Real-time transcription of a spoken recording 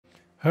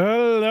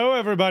Hello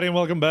everybody and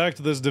welcome back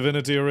to this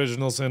Divinity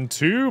Original Sin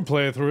 2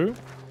 playthrough.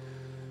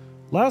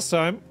 Last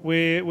time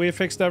we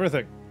fixed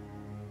everything.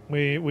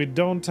 We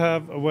don't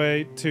have a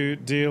way to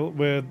deal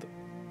with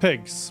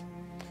pigs.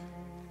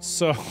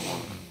 So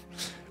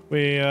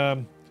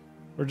we're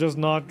just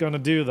not gonna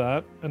do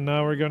that, and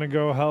now we're gonna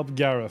go help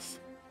Gareth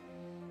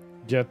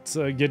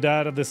get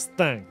out of this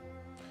thing.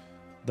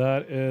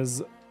 That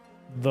is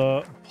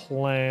the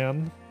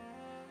plan.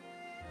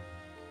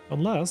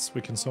 Unless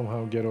we can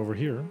somehow get over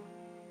here.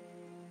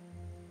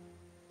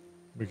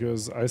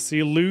 Because I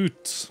see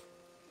loot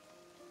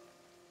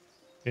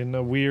in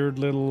a weird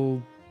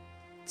little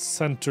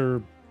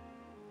center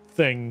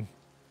thing,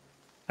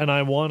 and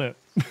I want it.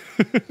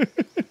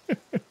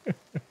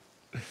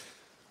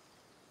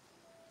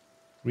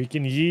 We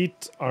can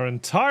yeet our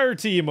entire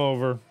team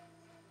over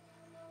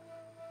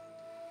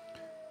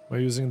by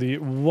using the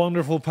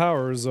wonderful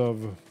powers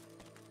of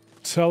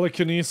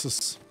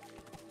telekinesis.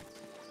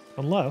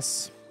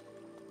 Unless,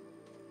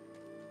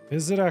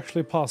 is it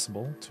actually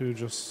possible to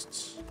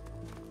just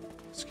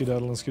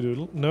skedaddle and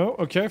skedoodle? No?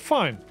 Okay,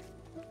 fine.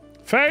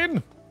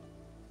 Fane!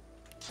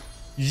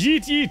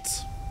 Yeet yeet!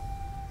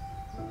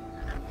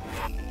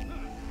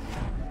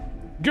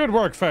 Good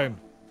work, Fane.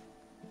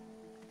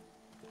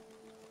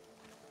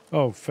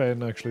 Oh,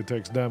 Fane actually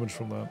takes damage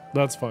from that.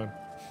 That's fine.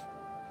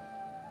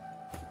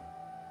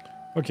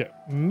 Okay,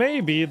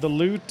 maybe the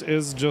loot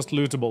is just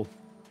lootable.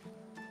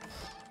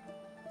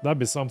 That'd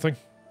be something.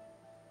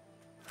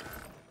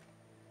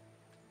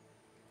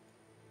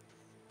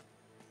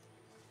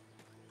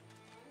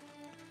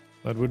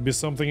 That would be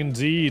something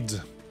indeed.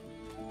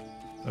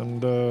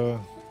 And,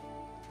 but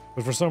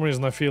for some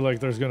reason I feel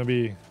like there's gonna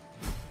be...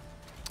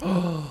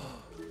 How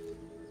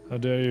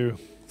dare you.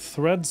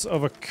 Threads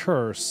of a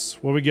curse.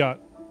 What we got?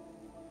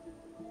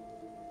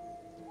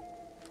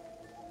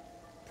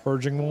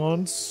 Purging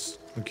wands.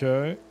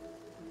 Okay.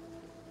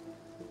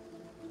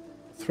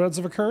 Threads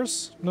of a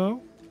curse?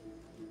 No?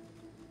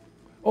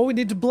 Oh, we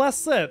need to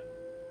bless it!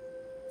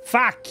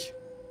 Fuck!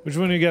 Which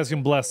one of you guys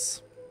can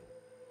bless?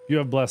 You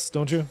have bless,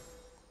 don't you?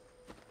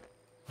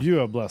 You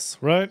have bless,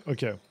 right?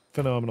 Okay,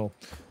 phenomenal.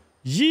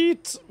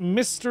 Yeet,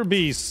 Mr.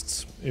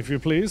 Beast, if you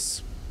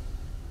please.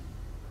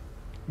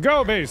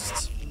 Go,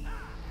 Beast!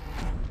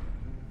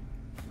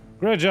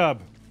 Great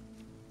job.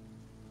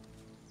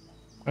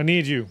 I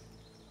need you.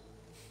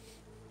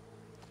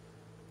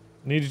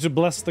 I need you to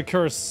bless the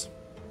curse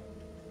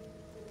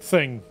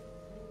thing.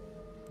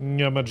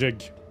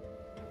 Nyamajig.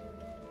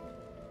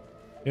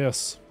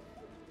 Yes.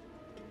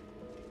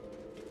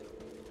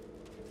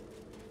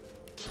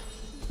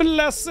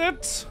 Bless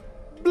it!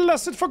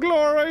 Bless it for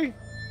glory!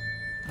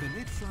 The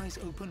lid flies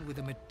open with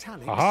a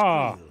metallic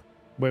Aha! squeal.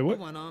 Wait, what?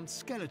 A one-armed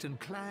skeleton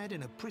clad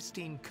in a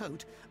pristine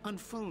coat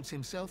unfolds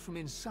himself from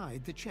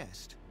inside the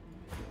chest.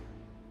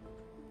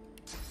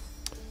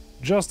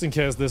 Just in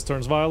case this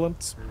turns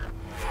violent,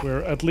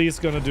 we're at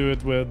least gonna do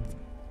it with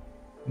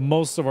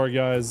most of our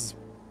guys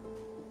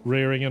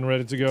rearing and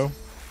ready to go.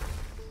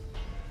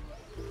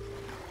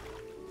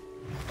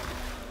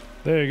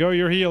 There you go,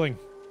 you're healing.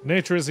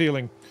 Nature is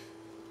healing.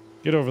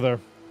 Get over there.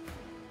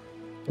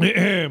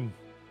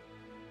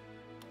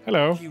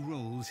 Hello. He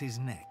rolls his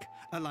neck,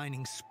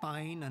 aligning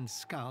spine and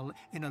skull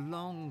in a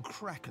long,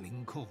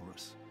 crackling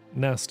chorus.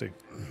 Nasty.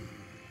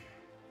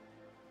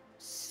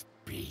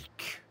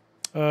 Speak.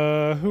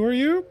 Who are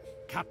you?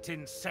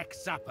 Captain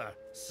Sex Zapper,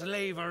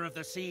 slaver of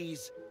the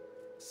seas,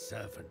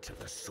 servant of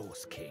the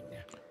Source King.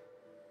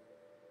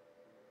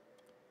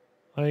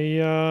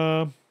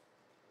 I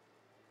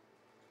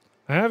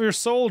have your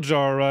soul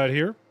jar right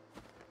here.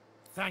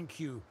 Thank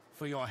you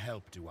for your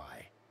help, do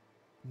I?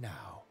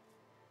 Now,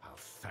 I'll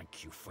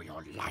thank you for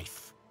your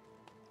life.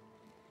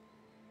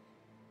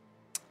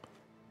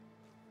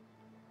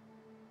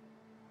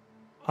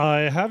 I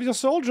have your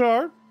soul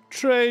jar.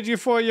 Trade you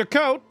for your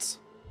coat.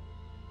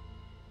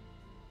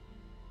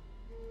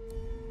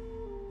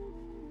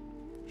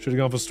 Should have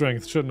gone for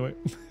strength, shouldn't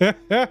we?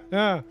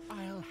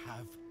 I'll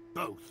have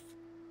both.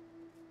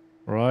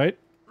 Right.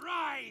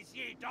 Rise,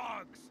 ye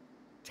dogs!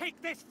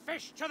 Take this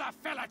fish to the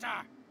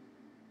filleter!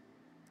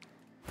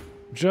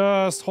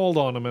 Just hold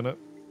on a minute.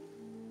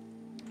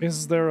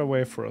 Is there a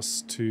way for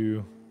us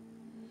to...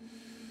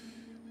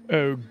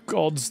 Oh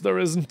gods, there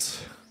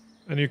isn't.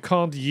 And you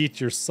can't yeet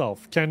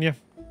yourself, can you?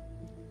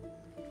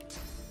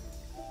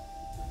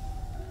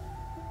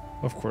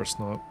 Of course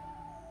not.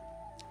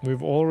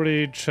 We've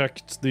already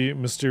checked the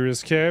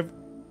mysterious cave.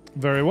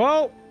 Very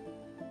well.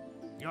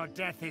 Your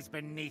death is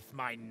beneath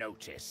my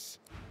notice.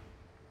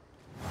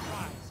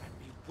 Rise and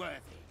be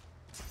worthy.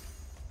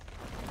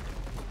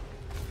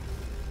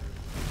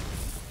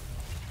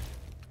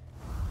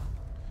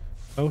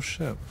 Oh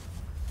shit.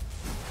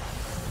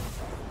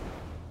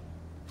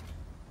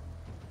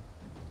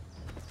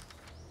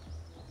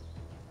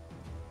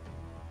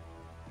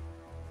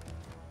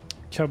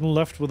 Captain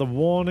left with a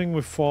warning.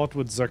 We fought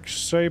with Zack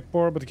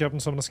Shapor, but the captain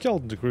summoned a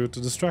skeleton to crew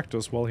to distract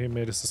us while he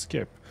made his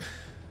escape.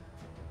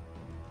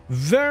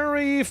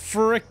 Very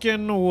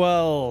frickin'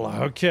 well.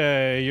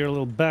 Okay, you're a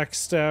little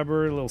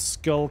backstabber, a little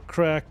skull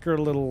cracker,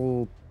 a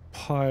little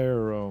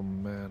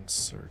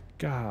pyromancer.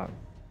 God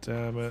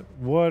damn it.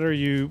 What are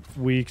you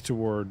weak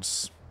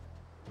towards?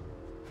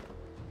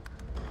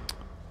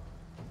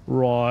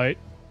 Right.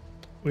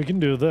 We can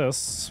do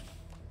this.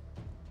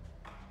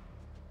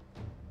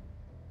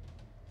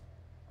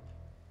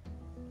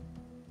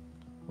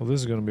 Well,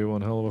 this is gonna be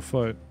one hell of a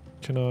fight.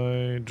 Can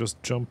I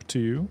just jump to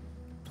you?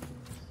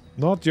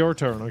 Not your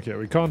turn. Okay,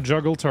 we can't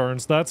juggle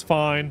turns. That's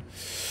fine.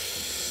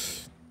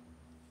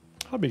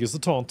 How big is the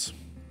taunt?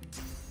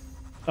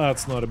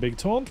 That's not a big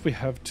taunt. We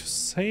have to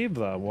save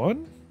that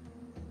one.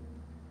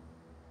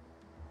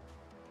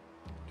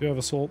 Do you have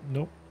a soul?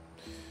 Nope.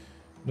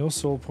 No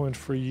soul point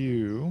for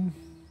you.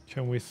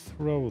 Can we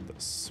throw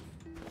this?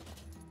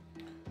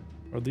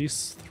 Are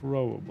these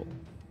throwable?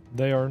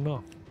 They are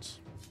not.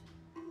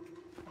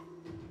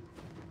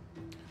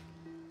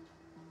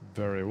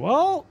 Very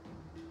well.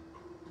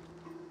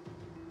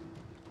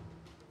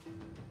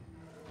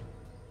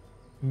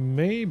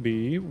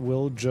 Maybe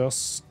we'll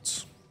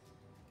just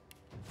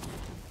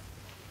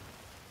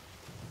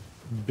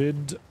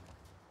bid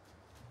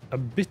a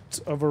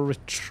bit of a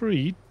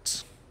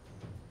retreat.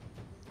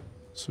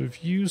 So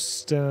if you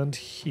stand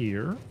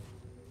here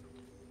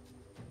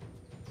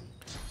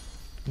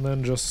and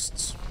then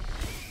just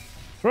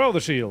throw the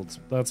shield,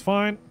 that's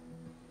fine.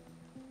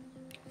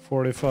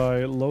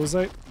 Fortify Lose.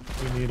 We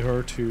need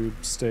her to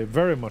stay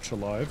very much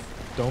alive.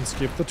 Don't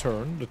skip the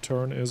turn. The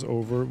turn is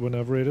over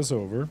whenever it is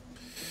over.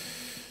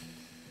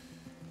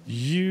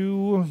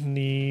 You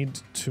need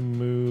to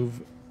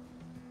move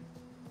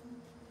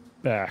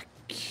back.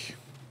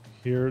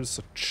 Here's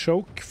a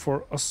choke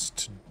for us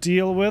to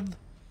deal with.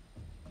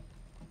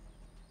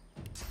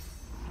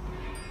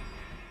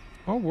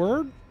 Oh,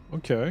 word?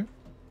 Okay.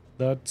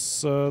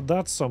 That's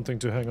something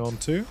to hang on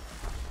to.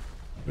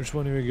 Which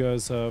one of you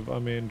guys have? I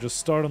mean, just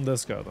start on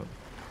this guy then.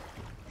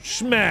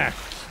 Schmack!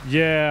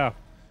 Yeah.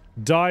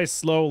 Die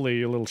slowly,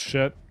 you little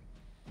shit.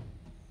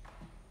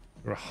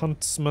 You're a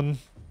huntsman.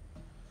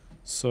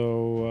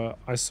 So,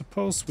 I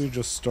suppose we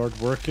just start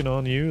working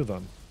on you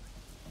then.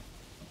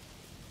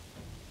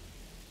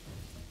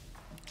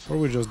 Or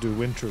we just do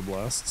Winter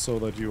Blast so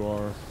that you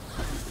are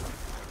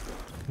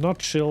not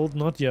chilled,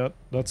 not yet.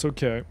 That's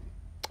okay.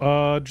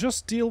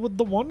 Just deal with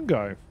the one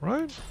guy,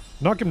 right?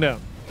 Knock him down.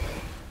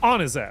 On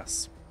his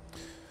ass.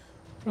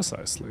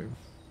 Precisely.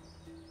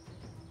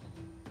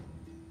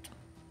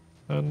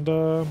 And,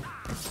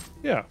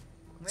 yeah.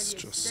 It's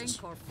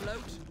just...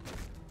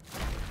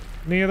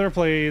 Neither,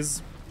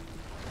 please.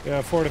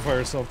 Yeah, fortify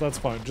yourself, that's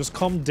fine. Just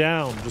calm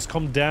down, just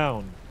calm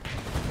down.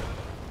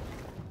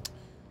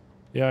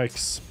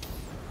 Yikes.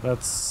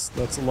 That's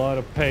a lot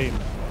of pain.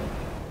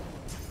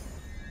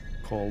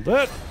 Called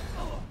it.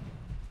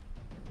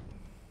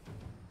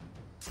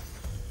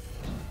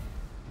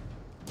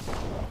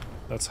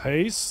 That's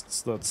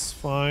haste, that's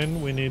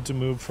fine. We need to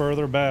move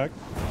further back.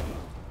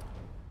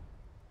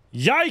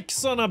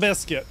 Yikes on a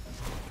biscuit!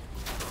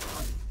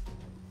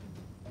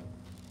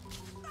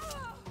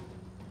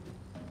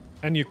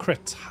 And you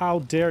crit. How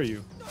dare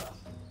you?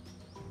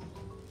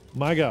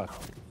 My god.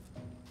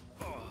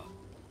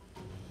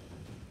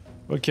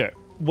 Okay.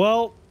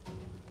 Well,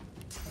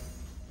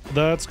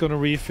 that's gonna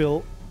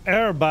refill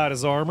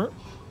everybody's armor.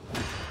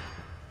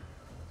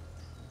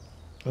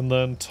 And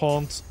then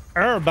taunt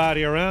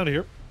everybody around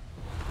here.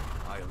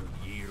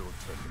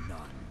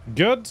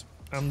 Good.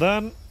 And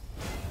then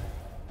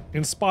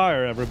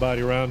inspire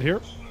everybody around here.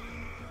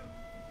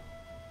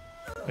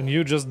 And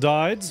you just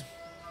died,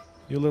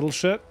 you little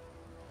shit.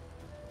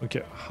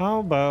 Okay,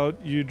 how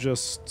about you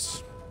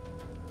just...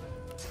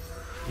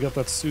 You got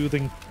that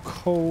soothing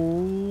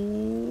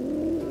cold...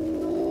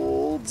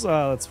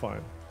 Ah, that's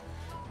fine.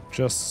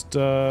 Just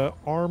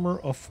armor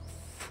of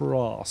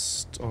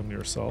frost on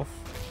yourself.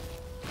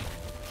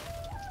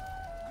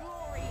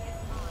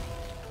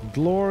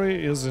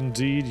 Glory is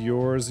indeed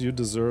yours. You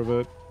deserve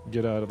it.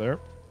 Get out of there.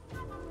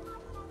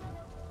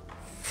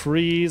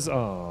 Freeze.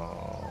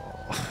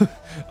 Aww.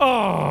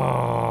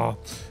 Aww.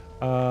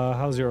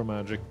 How's your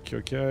magic?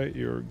 Okay,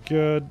 you're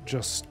good.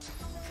 Just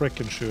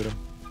frickin' shoot him.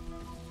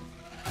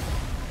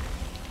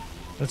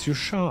 That's you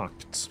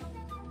shocked.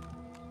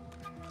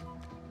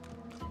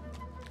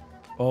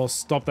 Oh,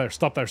 stop there,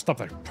 stop there, stop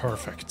there.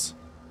 Perfect.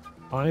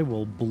 I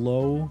will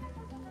blow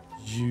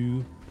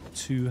you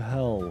to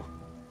hell.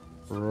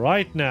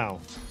 Right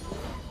now.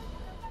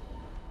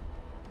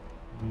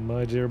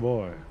 My dear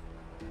boy.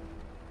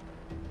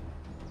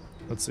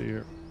 Let's see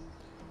here.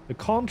 The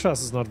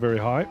contrast is not very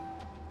high.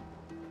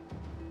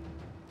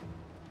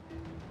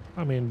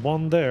 I mean,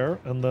 one there,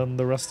 and then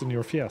the rest in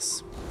your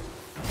face.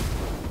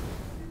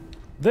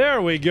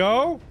 There we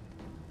go!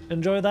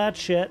 Enjoy that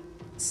shit.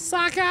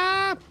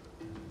 Sucker!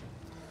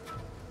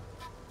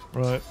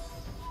 Right.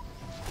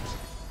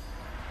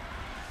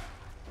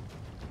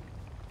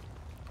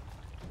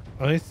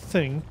 I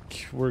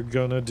think we're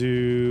gonna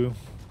do...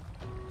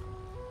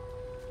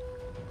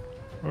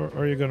 Or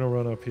are you gonna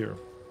run up here?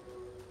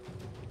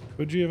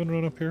 Could you even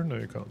run up here? No,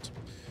 you can't.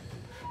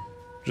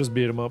 Just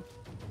beat him up.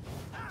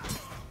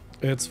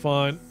 It's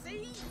fine.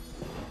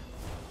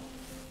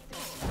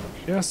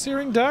 Yeah,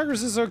 searing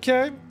daggers is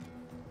okay.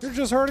 You're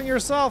just hurting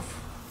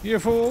yourself, you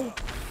fool.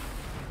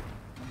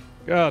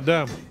 God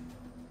damn.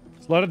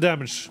 It's a lot of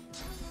damage.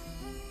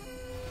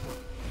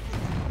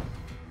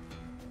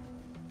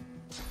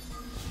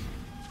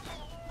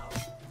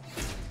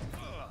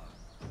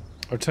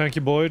 Our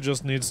tanky boy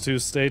just needs to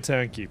stay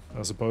tanky,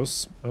 I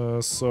suppose.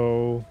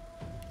 So...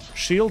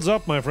 shields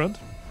up, my friend.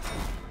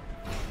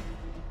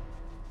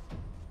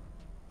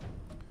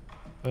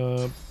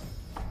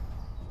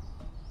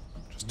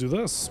 Just do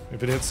this.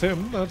 If it hits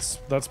him,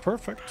 that's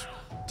perfect.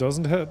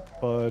 Doesn't hit,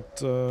 but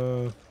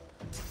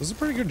does a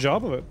pretty good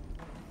job of it.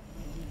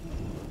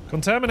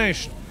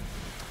 Contamination.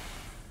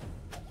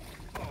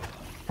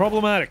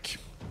 Problematic.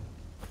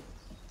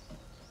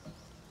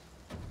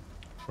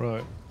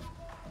 Right.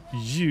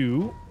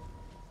 You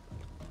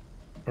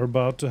are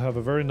about to have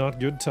a very not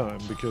good time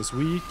because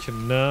we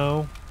can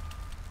now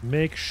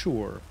make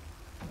sure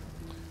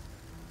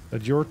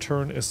that your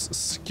turn is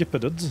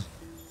skipped.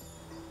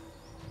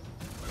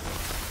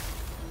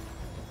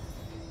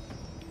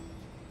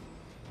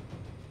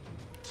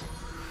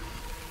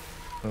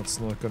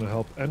 That's not gonna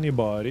help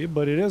anybody,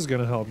 but it is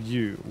gonna help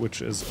you,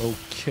 which is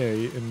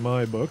okay in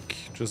my book.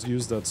 Just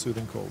use that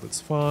soothing cold,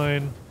 it's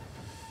fine.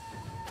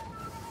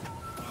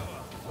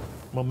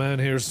 My man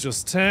here's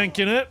just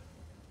tanking it.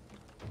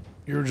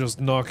 You're just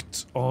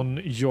knocked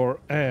on your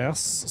ass,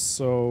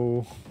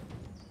 so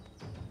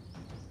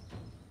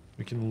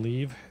we can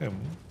leave him.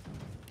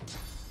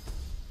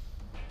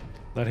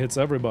 That hits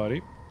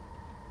everybody.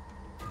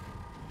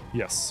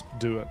 Yes,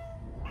 do it.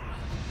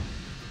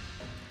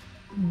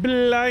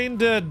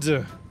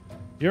 Blinded!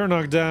 You're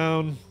knocked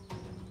down.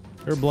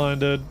 You're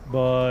blinded,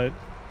 but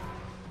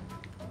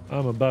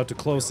I'm about to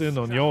close in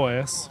on your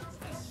ass.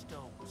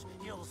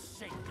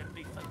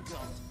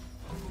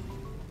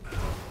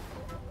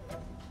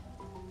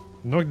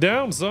 Knocked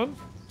down, son.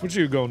 What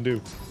you gonna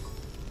do?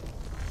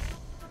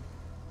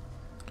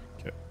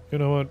 Okay, you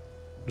know what?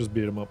 Just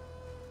beat him up.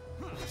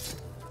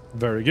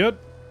 Very good.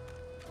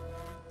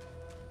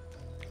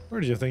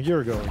 Where do you think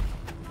you're going?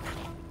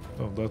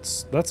 Oh,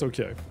 that's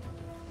okay.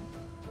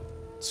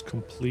 It's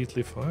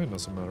completely fine,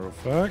 as a matter of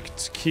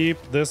fact. Keep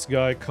this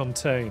guy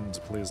contained,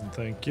 please and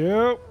thank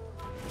you.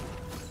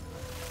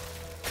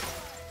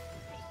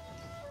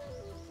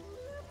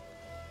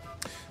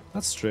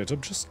 That straight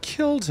up just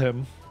killed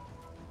him.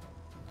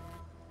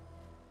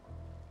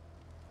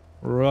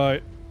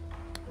 Right.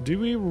 Do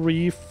we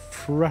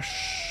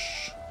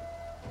refresh?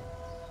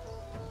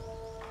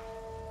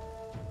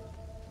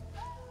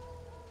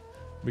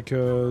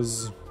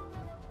 Because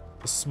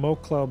the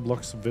smoke cloud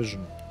blocks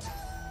vision.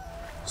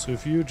 So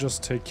if you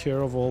just take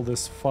care of all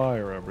this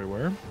fire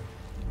everywhere,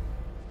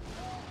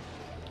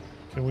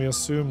 can we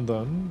assume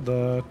then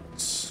that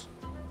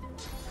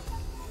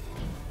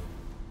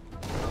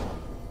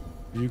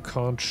you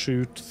can't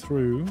shoot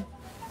through?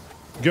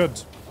 Good.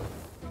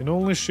 You can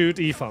only shoot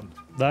Ethan.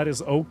 That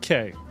is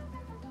okay.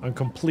 I'm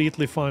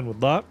completely fine with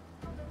that.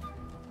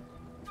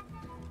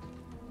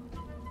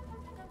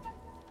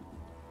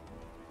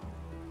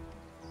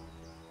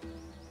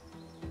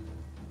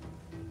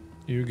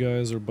 You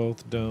guys are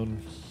both down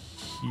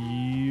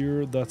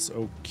here. That's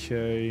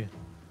okay.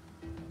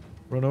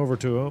 Run over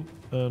to him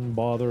and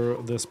bother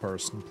this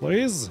person,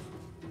 please.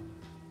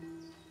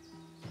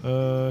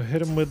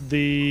 Hit him with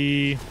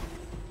the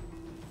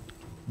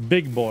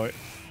big boy.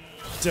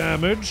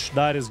 Damage.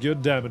 That is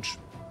good damage.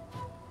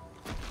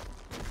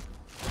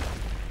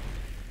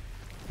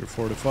 You're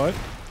fortified.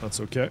 That's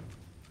okay.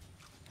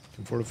 I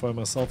can fortify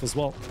myself as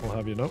well. I'll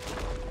have you know.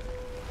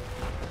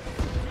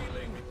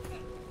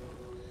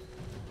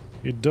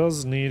 He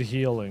does need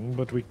healing,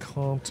 but we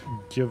can't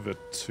give it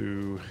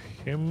to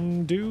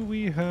him. Do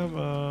we have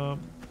a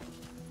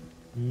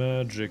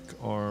magic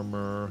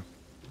armor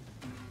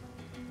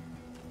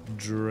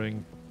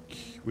drink?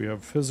 We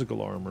have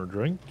physical armor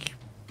drink.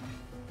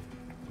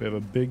 We have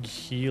a big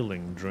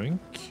healing drink.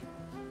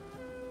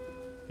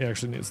 He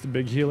actually needs the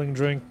big healing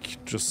drink.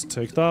 Just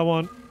take that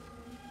one.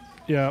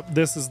 Yeah,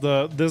 this is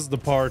the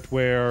part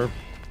where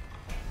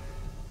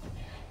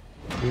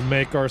we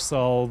make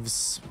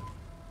ourselves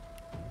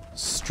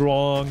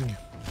strong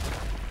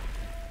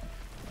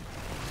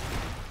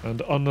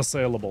and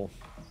unassailable.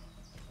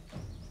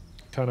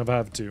 Kind of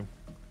have to.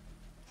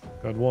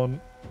 Got one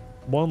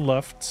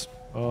left.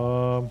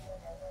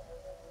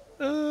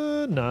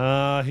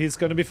 Nah, he's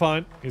gonna be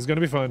fine. He's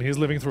gonna be fine. He's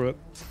living through it.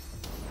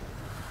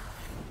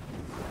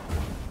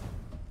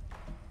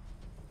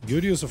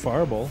 Good use of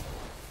fireball.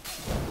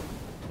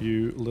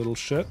 You little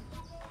shit.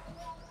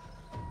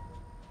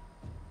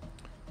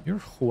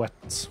 You're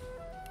wet.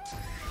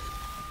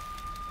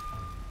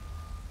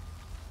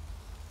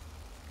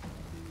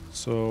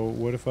 So,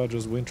 what if I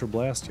just winter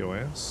blast your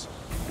ass?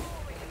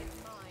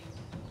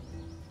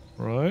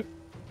 Right.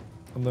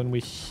 And then we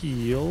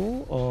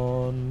heal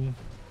on...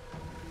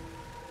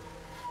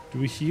 Do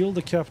we heal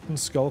the Captain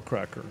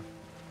Skullcracker?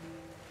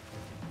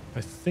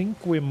 I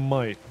think we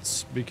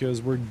might,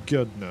 because we're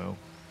good now.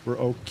 We're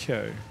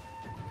okay.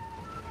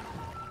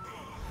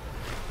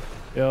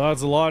 Yeah,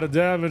 that's a lot of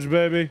damage,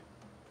 baby.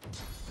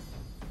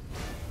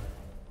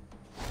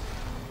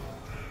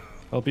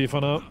 Help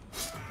Ethan out.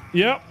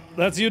 Yep,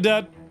 that's you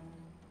dead.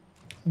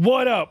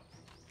 What up?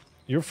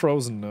 You're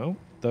frozen now.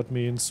 That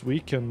means we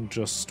can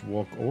just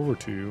walk over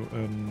to you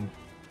and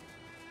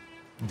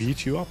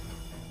beat you up,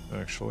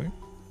 actually.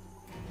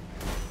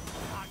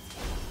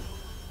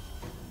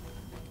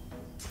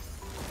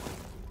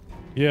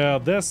 Yeah,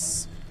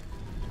 this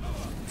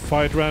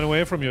fight ran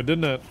away from you,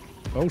 didn't it?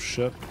 Oh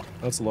shit,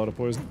 that's a lot of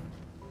poison.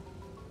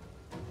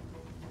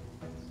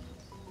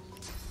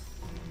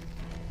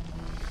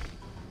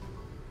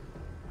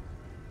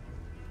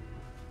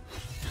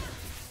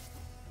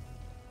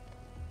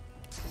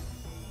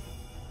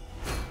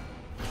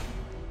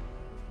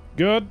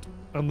 Good,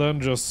 and then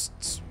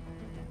just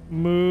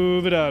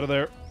move it out of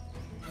there.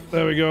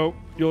 There we go.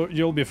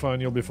 You'll be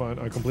fine. You'll be fine.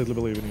 I completely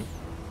believe in you.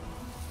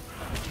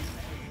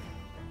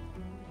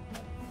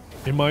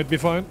 He might be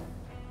fine.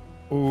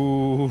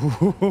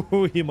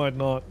 Ooh, he might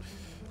not.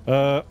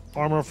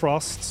 Armor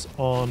frosts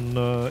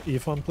on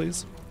Ethan,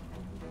 please.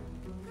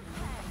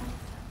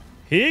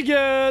 He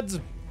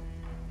good.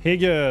 He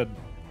good.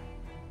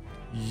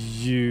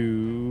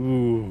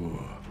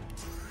 You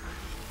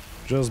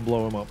just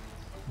blow him up.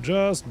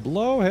 Just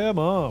blow him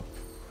up.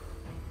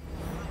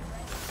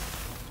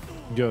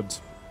 Good.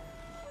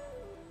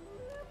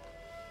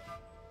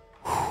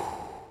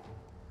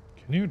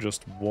 Can you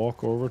just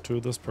walk over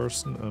to this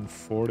person and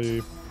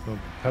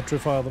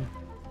petrify them?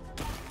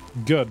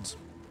 Good.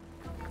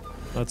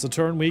 That's a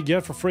turn we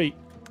get for free.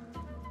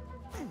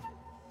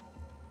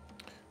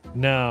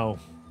 Now,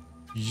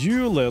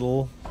 you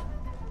little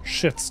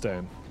shit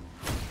stain.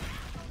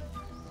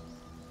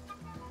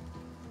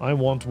 I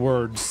want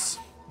words.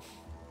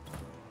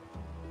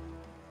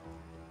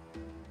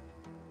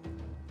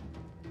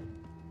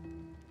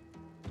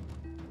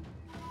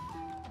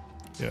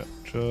 Yeah,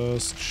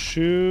 just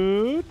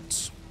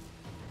shoot.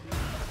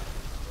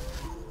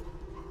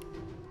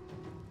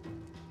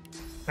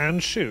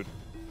 And shoot.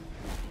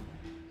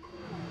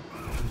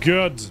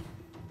 Good.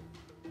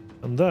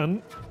 And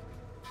then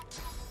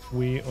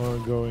we are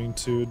going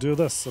to do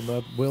this, and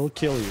that will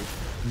kill you.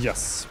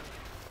 Yes.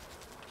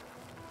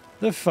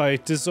 The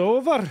fight is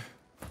over.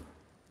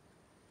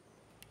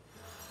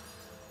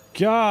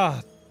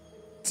 God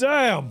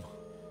damn.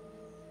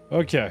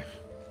 Okay.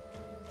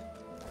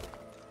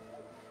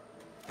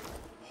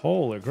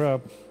 Holy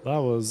crap. That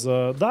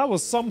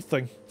was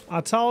something.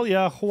 I tell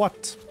ya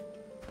what.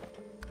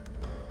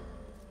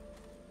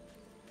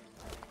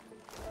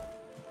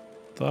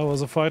 That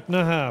was a fight and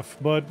a half,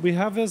 but we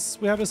have his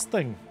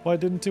thing. Why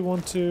didn't he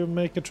want to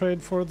make a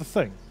trade for the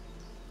thing?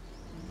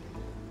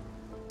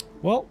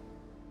 Well,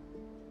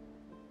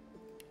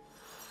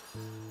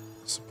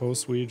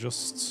 suppose we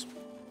just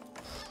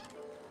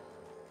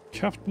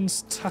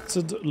Captain's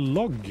tattered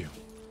log.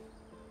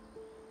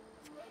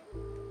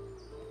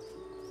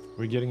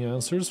 We're getting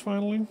answers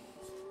finally.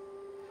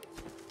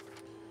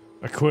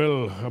 A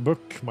quill, a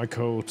book, my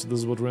coat. This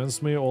is what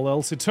rents me. All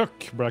else he took.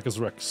 Brachus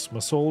Rex. My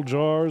soul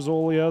jars,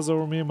 all he has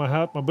over me. My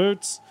hat, my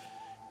boots.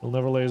 He'll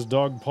never lay his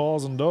dog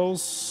paws on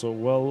those, so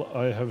well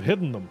I have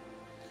hidden them.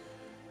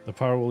 The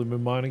power will be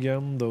mine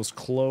again. Those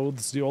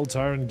clothes the old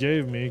tyrant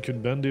gave me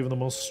could bend even the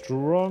most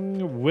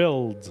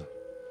strong-willed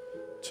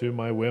to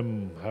my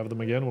whim. Have them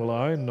again, will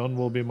I? None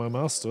will be my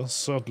master.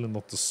 Certainly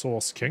not the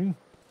Sauce King.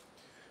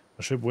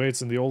 My ship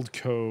waits in the old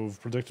cove,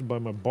 protected by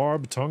my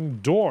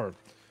barb-tongued door.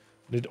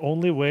 Need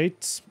only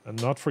wait and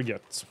not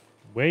forget.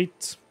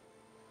 Wait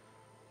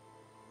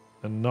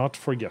and not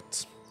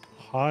forget.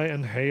 High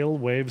and hail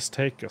waves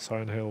take us. High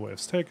and hail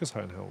waves take us.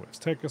 High and hail waves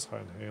take us. High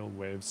and hail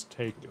waves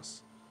take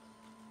us.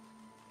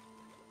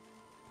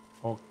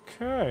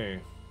 Okay.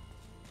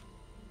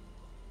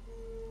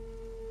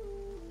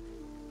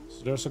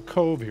 So there's a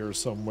cove here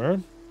somewhere.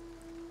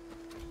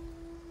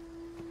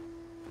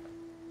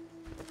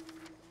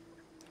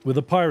 With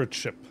a pirate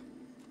ship.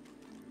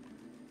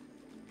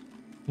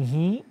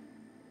 Mm-hmm.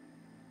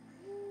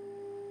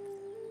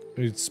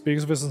 It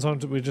speaks of his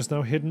encounter, which is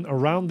now hidden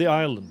around the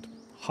island.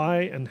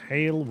 High and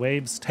hail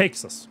waves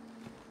takes us.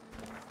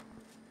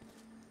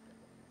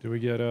 Do we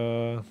get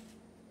a...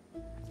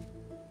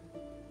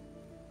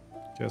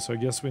 Okay, so I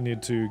guess we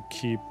need to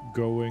keep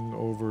going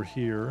over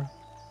here.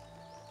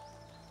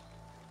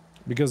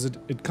 Because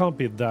it can't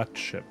be that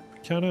ship.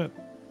 Can it?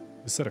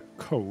 Is that a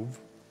cove?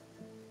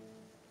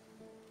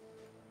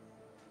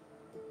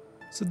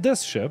 Is it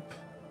this ship?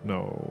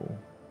 No.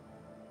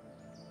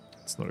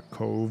 It's not a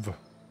cove.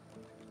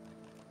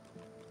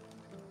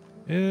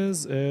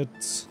 Is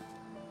it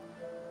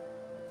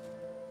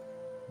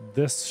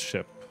this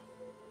ship?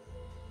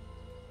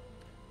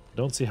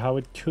 Don't see how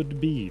it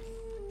could be.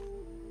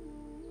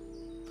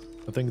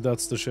 I think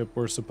that's the ship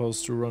we're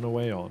supposed to run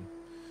away on.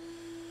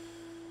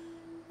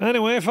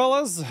 Anyway,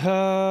 fellas,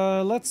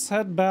 let's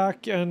head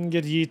back and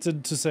get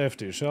yeeted to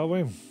safety, shall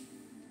we?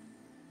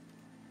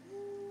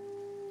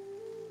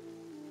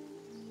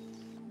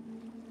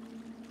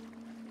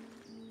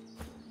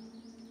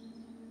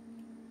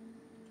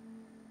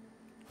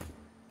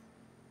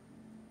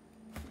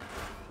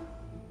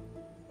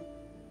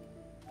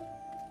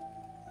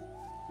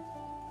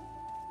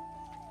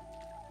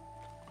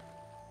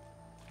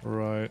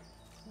 Right.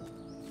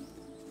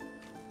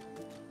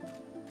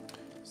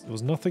 So there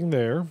was nothing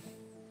there.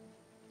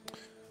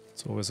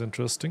 It's always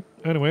interesting.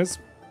 Anyways.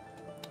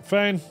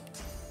 Fine.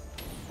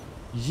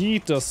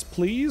 Yeet us,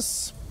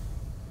 please.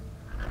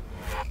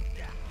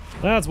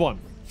 That's one.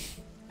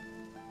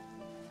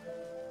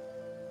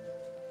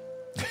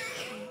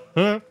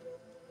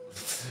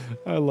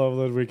 I love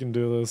that we can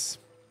do this.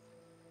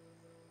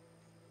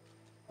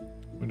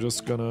 We're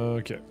just gonna...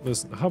 Okay,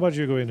 listen. How about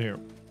you go in here?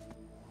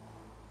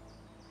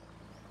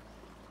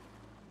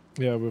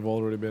 Yeah, we've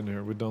already been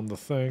here. We've done the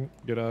thing.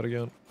 Get out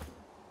again.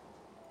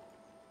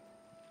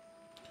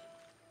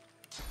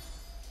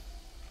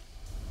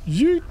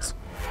 Yeet!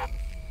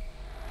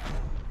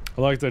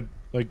 I like that.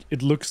 Like,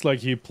 it looks like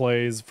he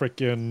plays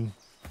frickin'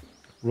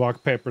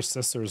 rock, paper,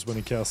 scissors when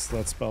he casts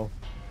that spell.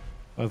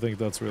 I think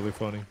that's really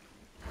funny.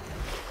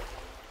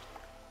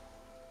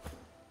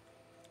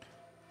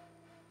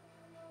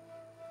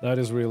 That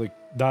is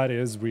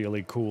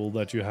really cool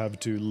that you have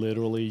to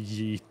literally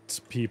yeet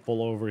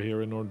people over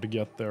here in order to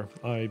get there.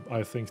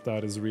 I think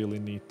that is really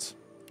neat.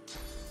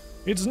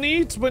 It's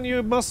neat when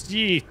you must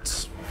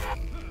yeet.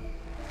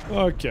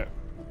 Okay.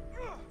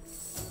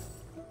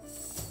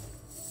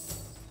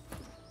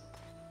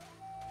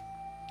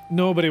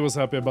 Nobody was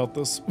happy about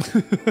this.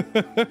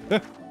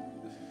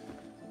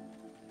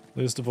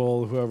 Least of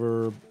all,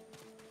 whoever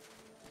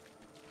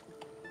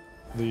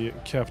the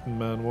captain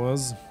man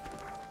was.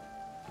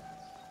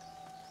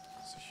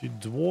 A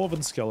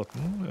dwarven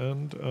skeleton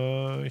and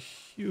a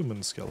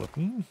human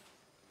skeleton.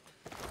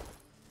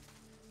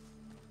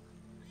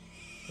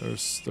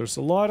 There's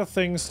a lot of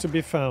things to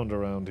be found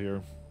around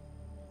here.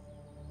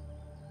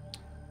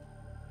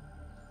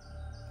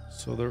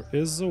 So there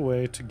is a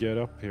way to get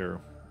up here,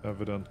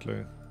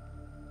 evidently.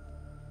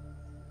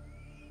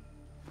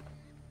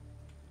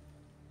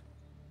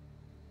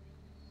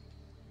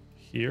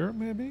 Here,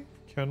 maybe?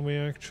 Can we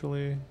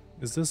actually...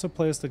 Is this a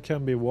place that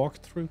can be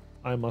walked through?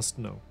 I must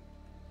know.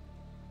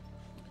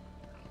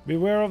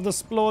 Beware of the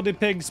splody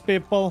pigs,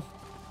 people.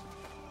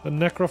 The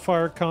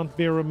necrophire can't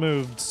be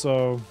removed,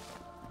 so...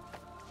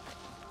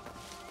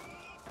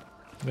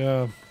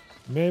 Yeah,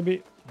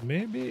 maybe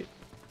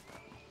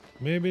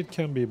it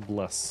can be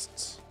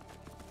blessed.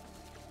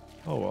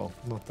 Oh well,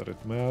 not that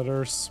it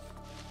matters.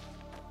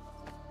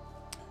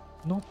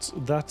 Not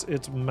that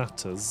it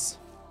matters.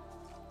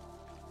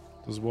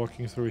 Does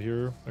walking through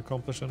here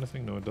accomplish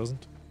anything? No, it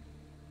doesn't.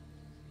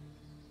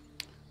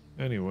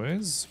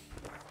 Anyways.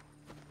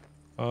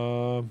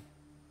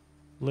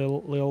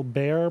 Little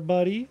bear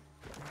buddy?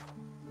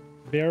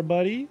 Bear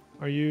buddy?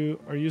 Are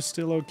you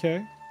still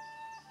okay?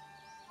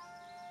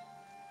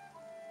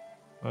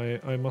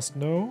 I must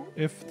know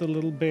if the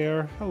little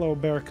bear... Hello,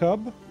 bear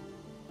cub.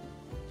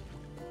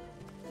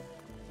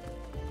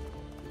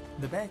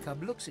 The bear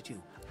cub looks at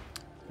you.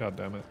 God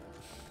damn it.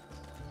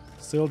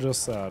 Still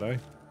just sad, eh?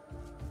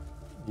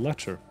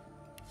 Letcher.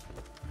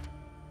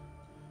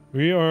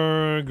 We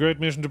are a great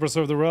mission to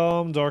preserve the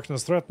realm.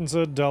 Darkness threatens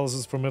it.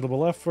 Dallas's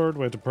formidable effort.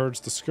 Way to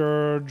purge the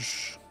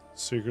scourge.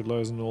 Secret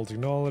lies in all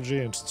technology.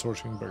 Ancient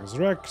sourcing Burgers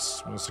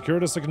Rex. We secure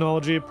this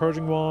technology.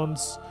 Purging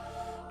wands.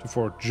 To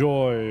Fort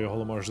Joy.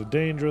 Holomars are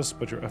dangerous,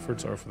 but your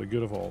efforts are for the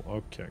good of all.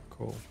 Okay,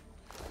 cool.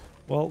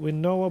 Well, we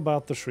know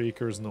about the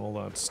Shriekers and all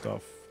that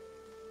stuff.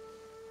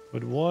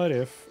 But what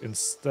if,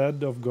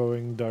 instead of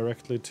going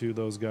directly to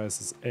those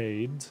guys'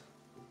 aid...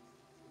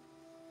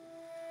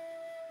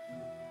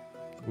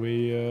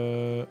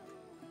 we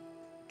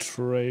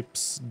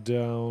traipse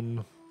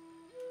down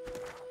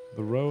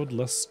the road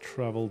less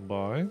traveled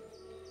by.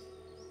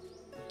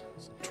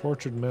 There's a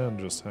tortured man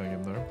just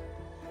hanging there.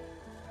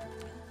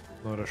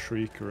 Not a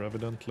shrieker,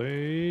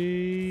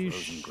 evidently.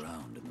 Frozen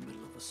ground in the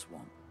middle of a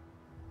swamp.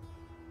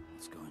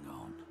 What's going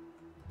on?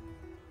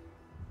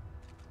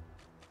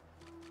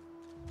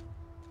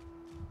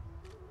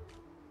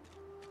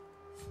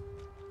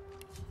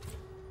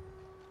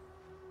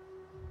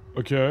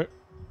 Okay.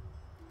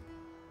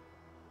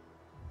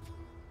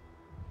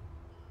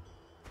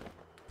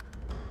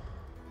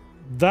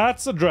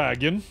 That's a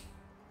dragon.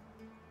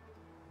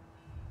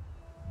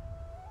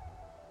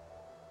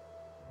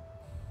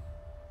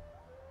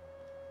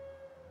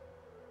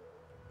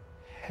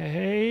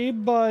 Hey,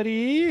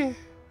 buddy.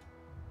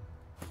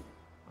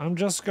 I'm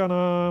just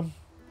gonna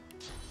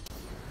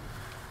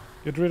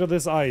get rid of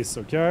this ice,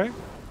 okay?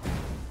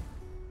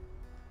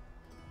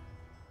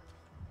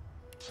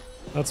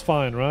 That's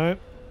fine, right?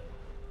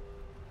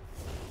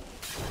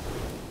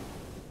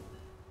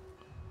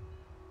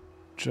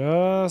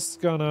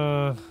 Just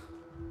gonna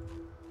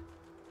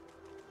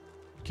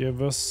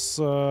give us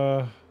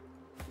an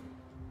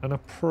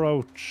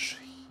approach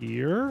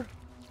here.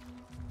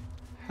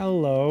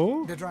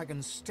 Hello? The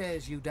dragon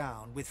stares you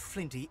down with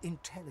flinty,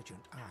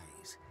 intelligent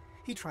eyes.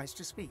 He tries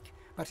to speak,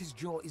 but his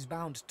jaw is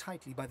bound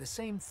tightly by the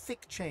same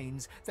thick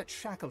chains that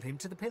shackled him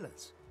to the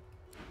pillars.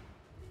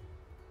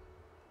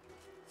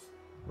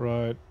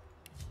 Right.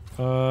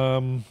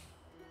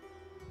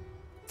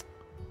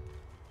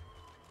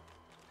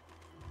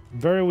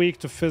 Very weak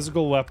to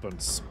physical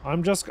weapons.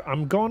 I'm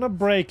gonna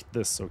break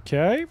this,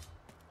 okay?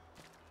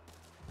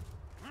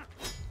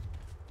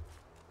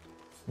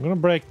 I'm gonna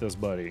break this,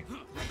 buddy.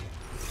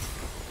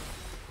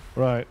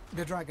 Right.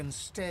 The dragon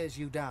stares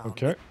you down.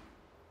 Okay.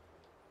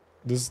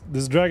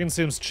 This dragon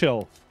seems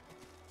chill.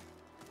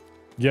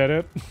 Get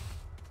it?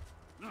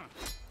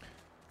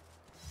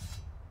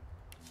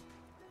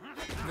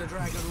 The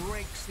dragon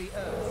rakes the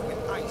earth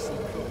with icy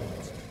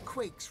claws.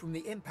 Quakes from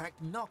the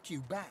impact knock you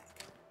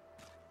back.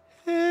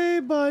 Hey,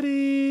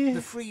 buddy.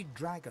 The freed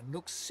dragon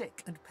looks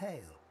sick and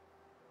pale.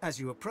 As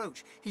you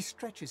approach, he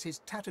stretches his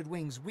tattered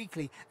wings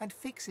weakly and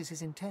fixes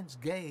his intense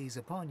gaze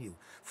upon you.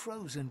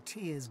 Frozen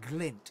tears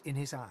glint in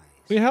his eyes.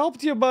 We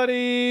helped you,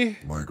 buddy.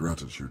 My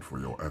gratitude for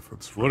your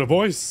efforts. What a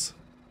voice.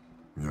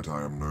 Yet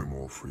I am no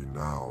more free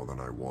now than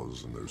I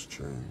was in those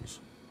chains.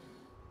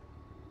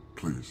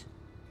 Please,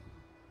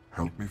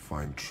 help me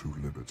find true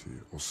liberty,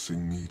 or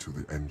sing me to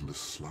the endless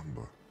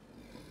slumber.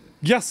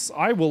 Yes,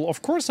 I will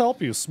of course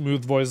help you,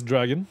 smooth-voiced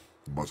dragon.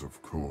 But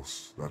of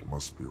course, that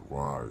must be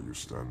why you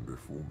stand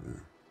before me.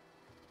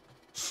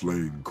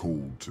 Slain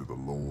called to the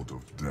Lord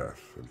of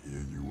Death, and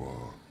here you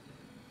are.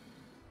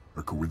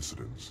 A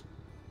coincidence?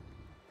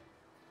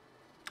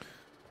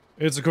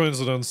 It's a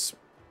coincidence.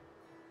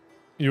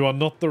 You are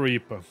not the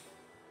Reaper.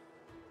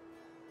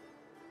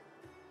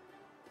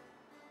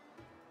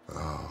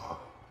 Ah.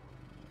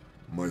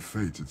 My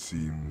fate, it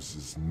seems,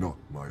 is not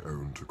my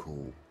own to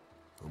call.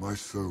 My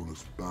soul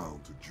is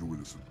bound to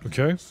joyless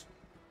obedience.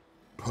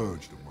 Okay.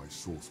 Purged of my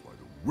source by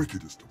the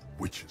wickedest of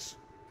witches,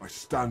 I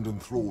stand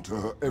enthralled to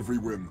her every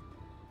whim.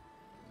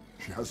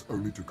 She has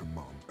only to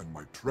command, and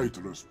my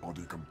traitorous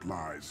body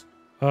complies.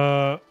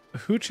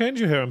 Who changed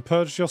you here and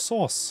purged your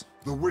sauce?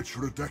 The witch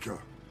Rebecca.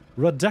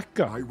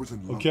 Rebecca. I was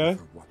in love Okay. with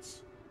her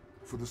once.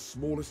 For the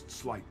smallest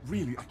slight,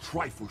 really a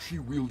trifle, she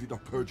wielded a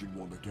purging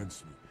wand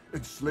against me,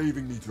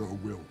 enslaving me to her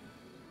will.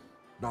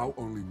 Now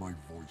only my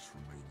voice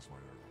remains my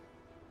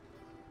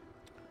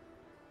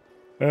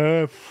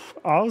own.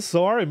 I'm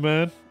sorry,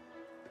 man.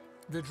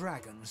 The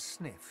dragon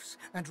sniffs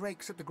and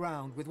rakes at the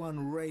ground with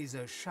one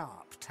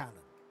razor-sharp talon.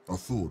 A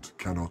thought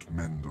cannot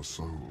mend a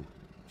soul.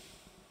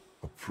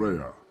 A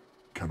prayer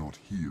cannot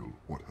heal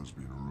what has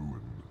been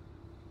ruined.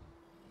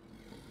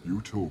 You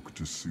talk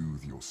to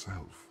soothe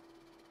yourself,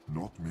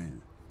 not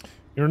me.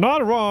 You're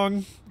not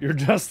wrong. You're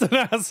just an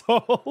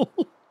asshole.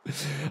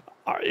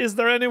 Is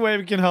there any way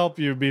we can help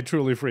you be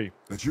truly free?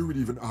 That you would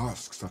even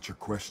ask such a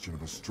question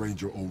of a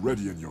stranger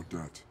already in your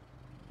debt.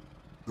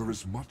 There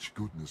is much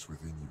goodness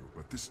within you,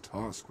 but this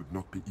task would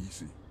not be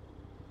easy.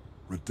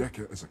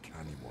 Rebecca is a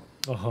canny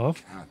one. Uh-huh.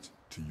 Cat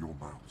to your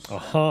mouse.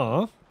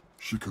 Uh-huh.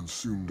 She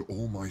consumed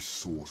all my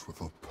source with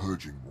her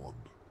purging wand.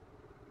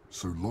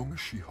 So long as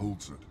she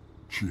holds it,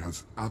 she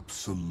has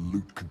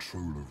absolute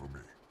control over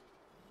me.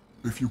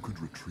 If you could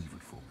retrieve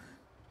it for me,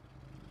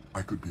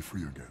 I could be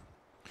free again.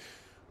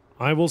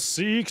 I will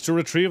seek to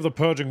retrieve the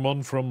purging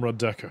wand from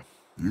Rebecca.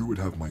 You would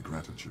have my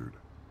gratitude,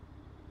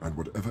 and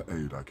whatever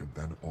aid I can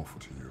then offer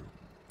to you.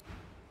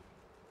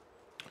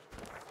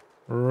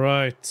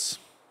 Right.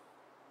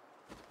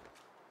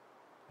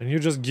 And you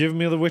just give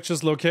me the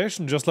witch's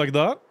location just like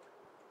that?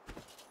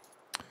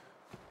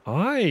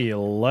 I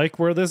like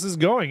where this is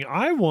going.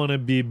 I want to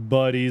be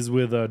buddies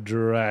with a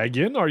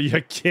dragon. Are you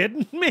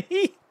kidding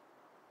me?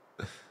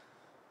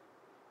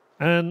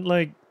 And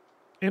like,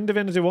 in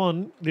Divinity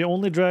 1, the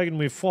only dragon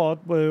we fought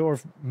or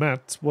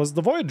met was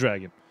the Void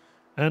Dragon.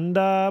 And,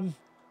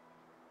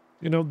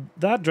 you know,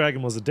 that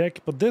dragon was a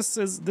dick, but this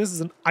is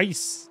an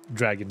ice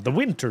dragon, the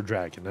Winter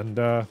Dragon,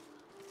 and,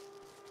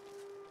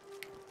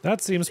 that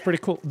seems pretty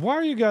cool. Why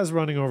are you guys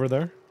running over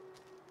there?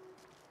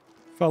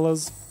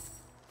 Fellas,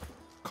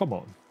 come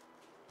on.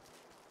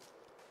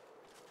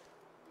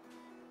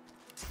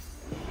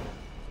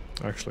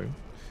 Actually,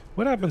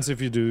 what happens if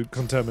you do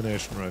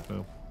contamination right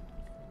now?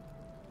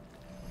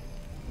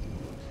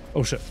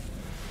 Oh shit.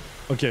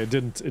 Okay, it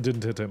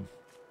didn't hit him.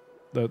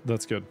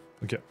 That's good.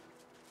 Okay.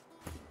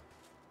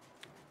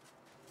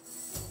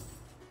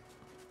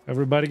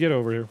 Everybody get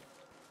over here.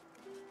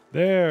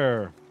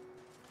 There.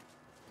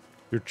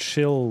 You're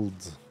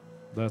chilled.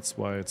 That's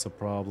why it's a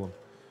problem.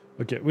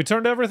 Okay, we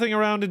turned everything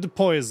around into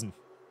poison.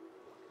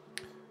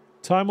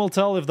 Time will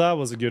tell if that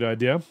was a good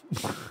idea.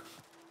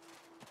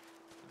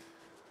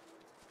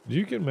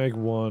 You can make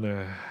one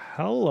a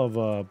hell of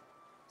a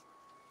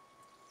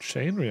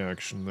chain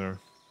reaction there,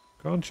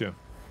 can't you?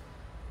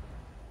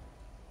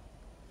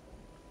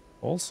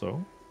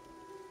 Also,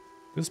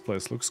 this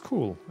place looks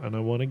cool, and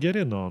I want to get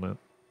in on it.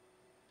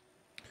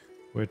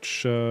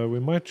 Which we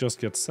might just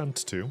get sent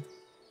to.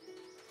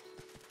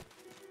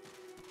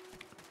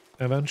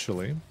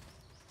 Eventually.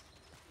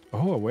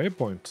 Oh, a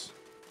waypoint.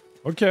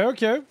 Okay,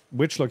 okay.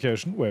 Which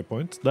location?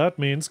 Waypoint. That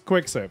means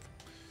quick save.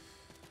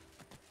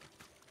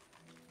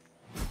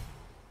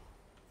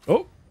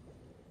 Oh.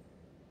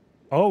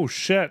 Oh,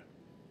 shit.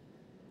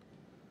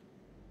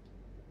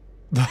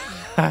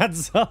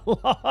 That's a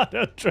lot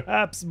of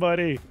traps,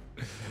 buddy.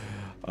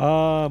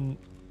 Oh,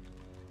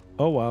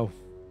 wow.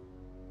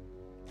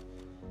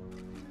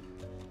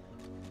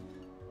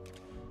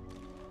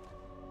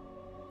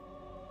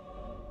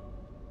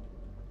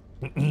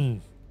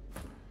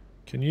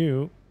 Can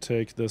you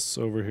take this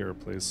over here,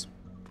 please?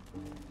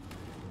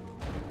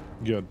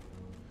 Good.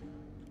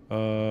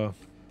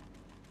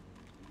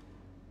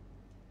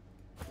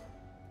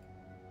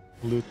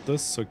 Loot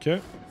this, okay.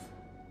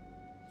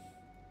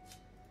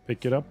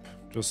 Pick it up,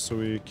 just so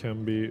we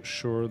can be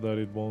sure that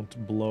it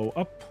won't blow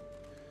up.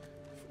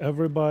 If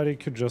everybody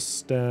could just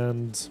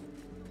stand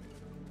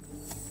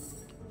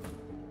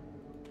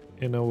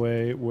in a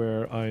way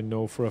where I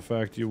know for a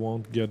fact you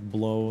won't get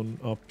blown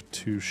up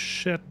to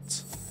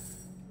shit,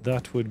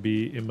 that would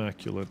be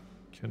immaculate.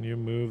 Can you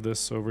move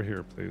this over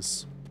here,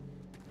 please?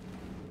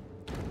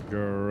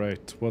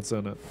 Great. What's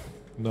in it?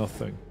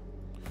 Nothing.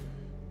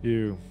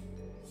 You.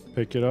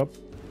 Pick it up.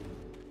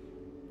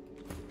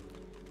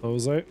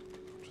 Jose.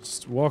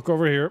 Just walk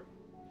over here.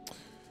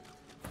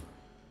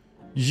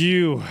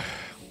 You.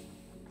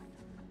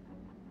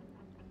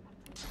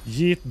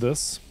 Yeet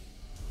this.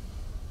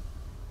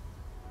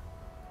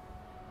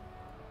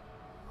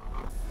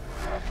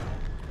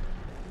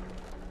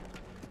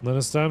 Then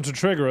it's time to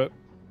trigger it.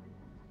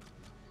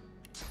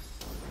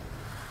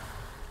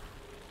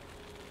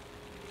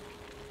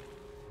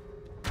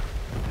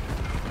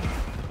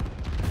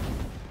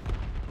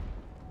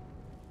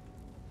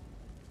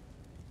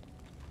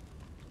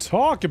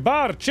 Talk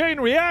about a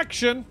chain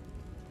reaction!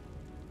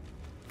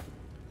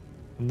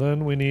 And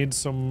then we need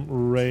some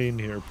rain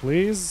here,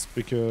 please,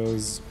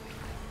 because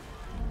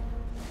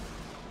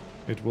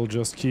it will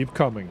just keep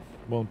coming,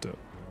 won't it?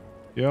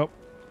 Yep.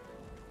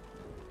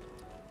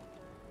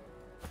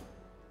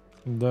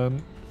 And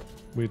then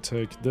we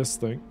take this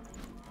thing,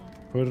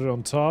 put it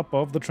on top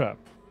of the trap.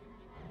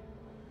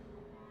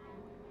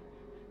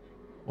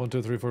 1,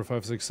 2, 3, 4,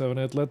 5, 6, 7,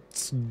 8.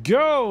 Let's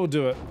go!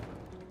 Do it.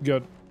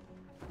 Good.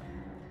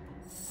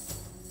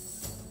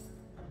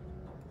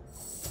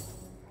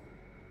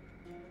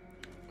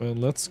 And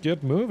let's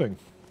get moving.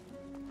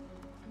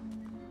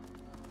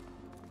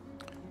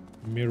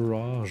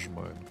 Mirage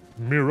mine.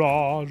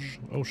 Mirage!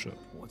 Oh shit.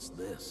 What's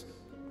this?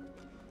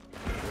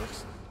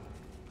 Looks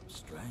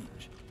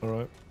strange.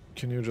 Alright.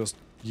 Can you just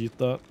yeet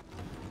that?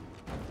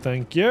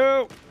 Thank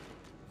you!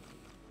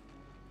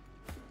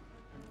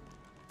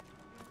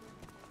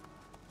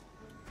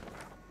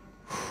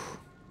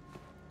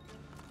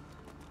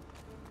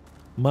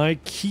 My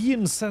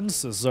keen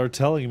senses are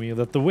telling me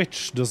that the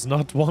witch does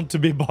not want to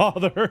be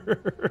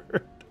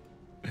bothered.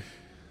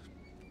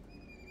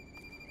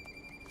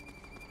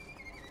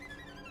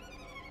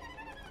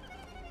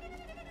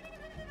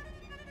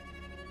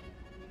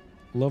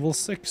 Level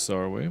 6,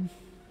 are we?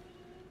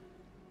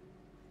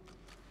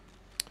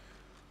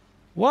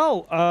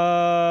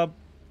 Well,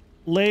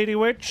 Lady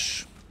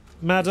Witch,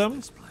 Madam.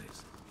 This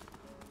place.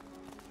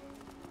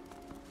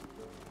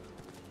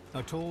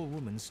 A tall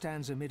woman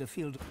stands amid a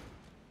field.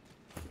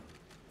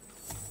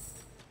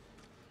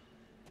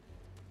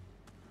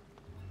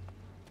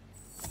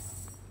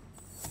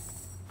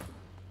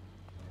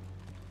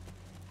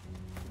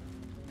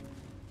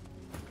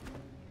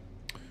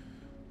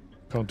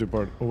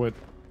 Counterpart. Oh wait.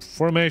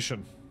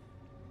 Formation.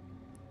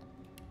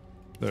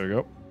 There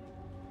you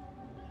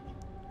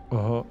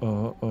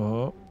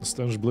go. The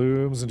stench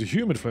blooms into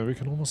humid flame we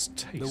can almost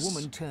taste. The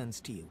woman turns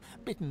to you,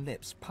 bitten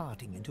lips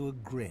parting into a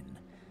grin.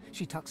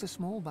 She tucks a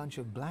small bunch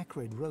of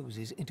black-red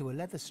roses into a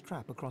leather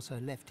strap across her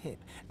left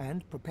hip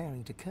and,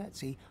 preparing to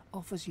curtsy,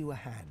 offers you a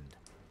hand.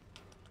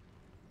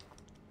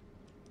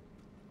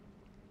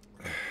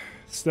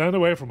 Stand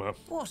away from her.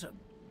 What a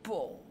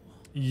ball.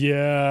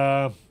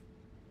 Yeah.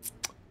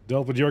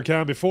 Dealt with your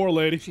kind before,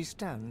 lady. She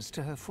stands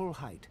to her full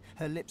height,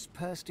 her lips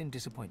pursed in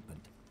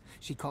disappointment.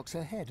 She cocks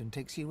her head and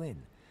takes you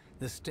in.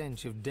 The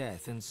stench of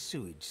death and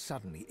sewage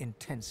suddenly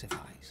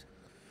intensifies.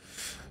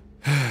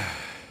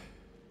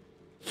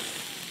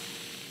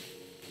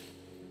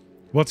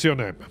 What's your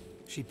name?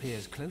 She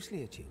peers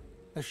closely at you,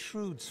 a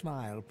shrewd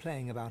smile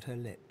playing about her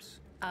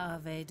lips.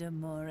 Ave de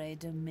more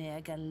de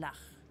mergalach.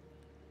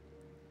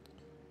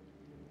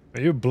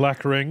 Are you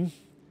Black Ring?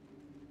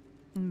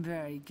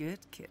 Very good,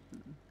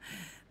 kitten.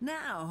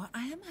 Now,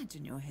 I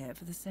imagine you're here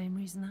for the same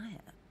reason I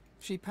am.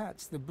 She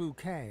pats the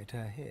bouquet at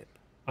her hip.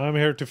 I'm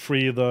here to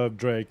free the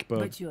Drake,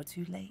 But you're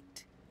too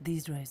late.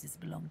 These roses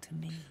belong to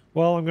me.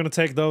 well, I'm gonna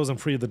take those and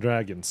free the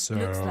dragon, so...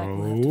 Looks like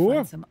we'll have to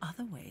find some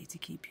other way to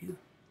keep you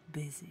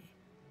busy.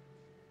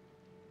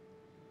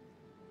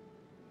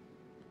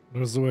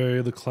 There's the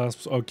way the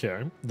clasps...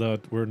 Okay,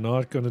 that we're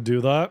not gonna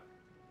do that.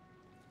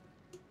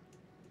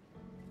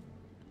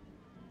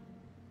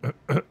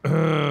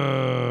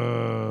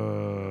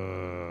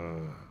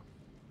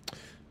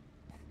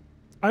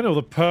 I know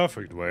the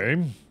perfect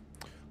way.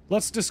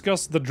 Let's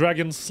discuss the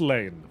dragon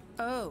slain.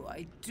 Oh,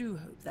 I do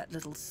hope that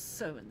little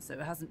so-and-so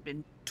hasn't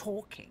been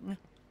talking.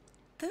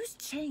 Those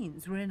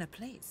chains were in a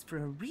place for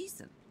a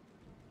reason.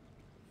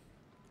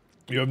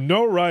 You have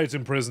no right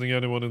imprisoning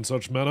anyone in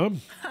such manner.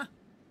 Ha!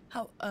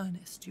 How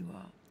earnest you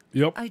are.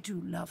 Yep. I do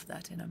love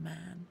that in a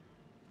man.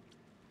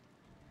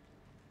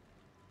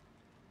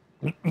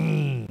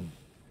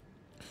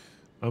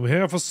 I'm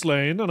here for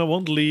Slain, and I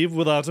won't leave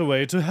without a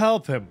way to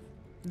help him.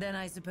 Then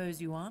I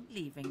suppose you aren't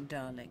leaving,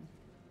 darling.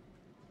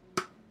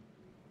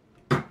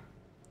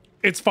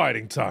 It's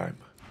fighting time.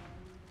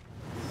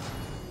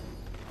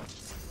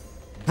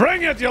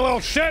 Bring it, you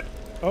little shit!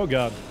 Oh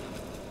god.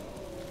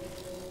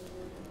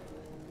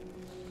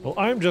 Well,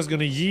 I'm just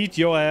gonna yeet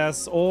your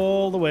ass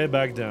all the way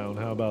back down.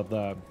 How about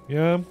that?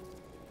 Yeah?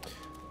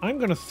 I'm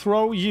gonna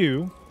throw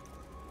you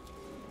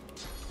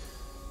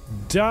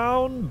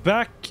down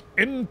back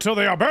into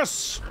the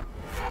abyss!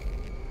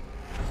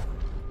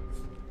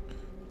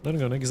 Then I'm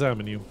gonna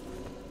examine you.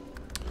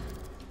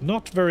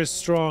 Not very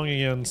strong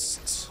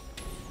against...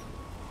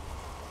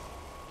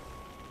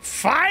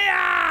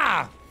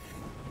 Fire!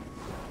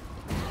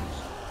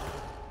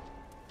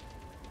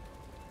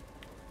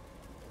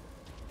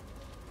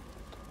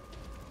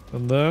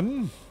 And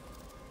then...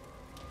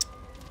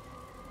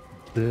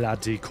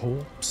 Bloody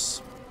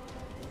corpse.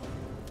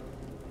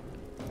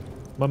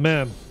 My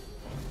man.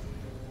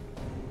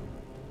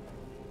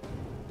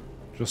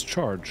 Just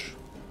charge.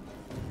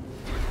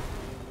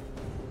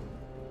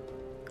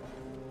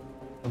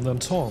 And then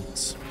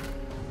taunt.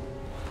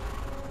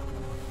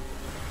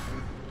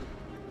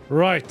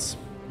 Right.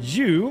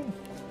 You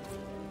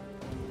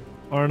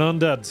are an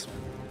undead.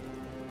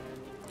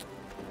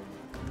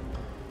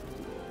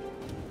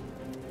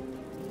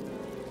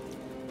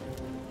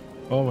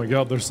 Oh my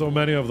god, there's so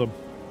many of them.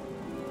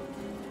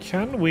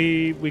 Can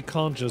we... We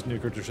can't just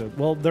nuke her to shit.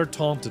 Well, they're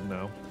taunted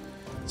now.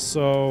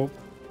 So...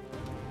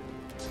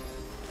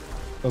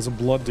 There's a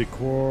bloody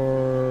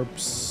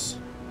corpse.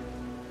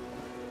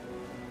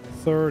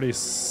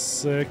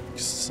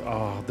 36.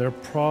 Ah, they're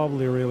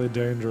probably really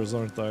dangerous,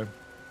 aren't they?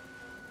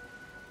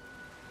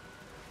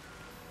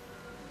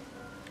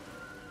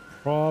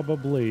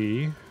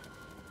 Probably.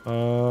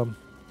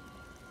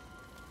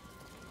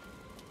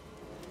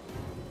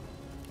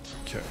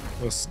 Okay,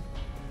 let's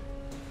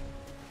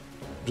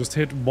just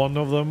hit one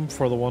of them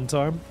for the one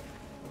time.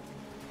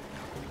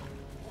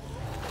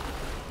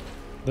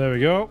 There we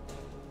go.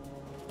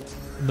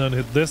 And then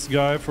hit this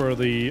guy for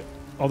the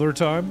other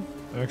time.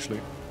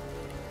 Actually.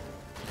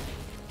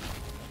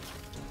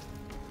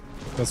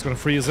 That's gonna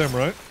freeze him,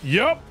 right?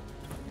 Yup!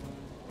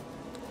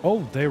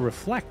 Oh, they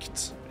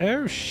reflect.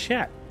 Oh,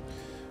 shit.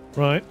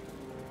 Right.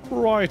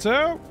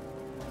 Righto.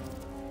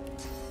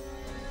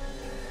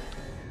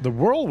 The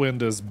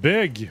whirlwind is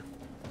big.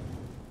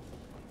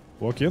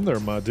 Walk in there,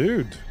 my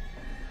dude.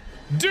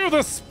 Do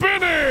the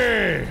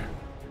spinny!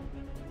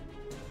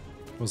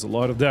 Was a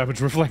lot of damage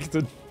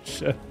reflected.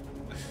 Shit.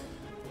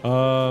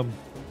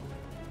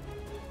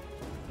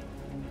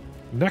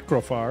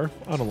 Necrofire.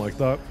 I don't like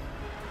that.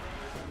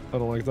 I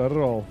don't like that at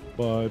all,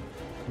 but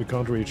we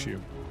can't reach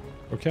you.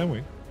 Or can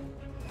we?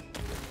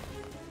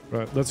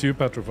 Right, that's you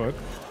petrified.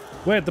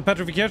 Wait, the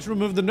petrification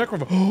removed the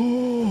necrofire.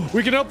 Oh,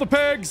 we can help the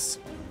pegs!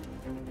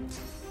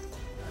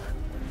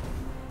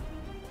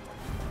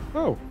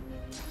 Oh.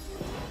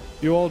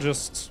 You all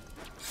just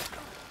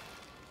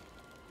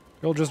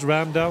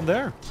ran down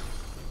there.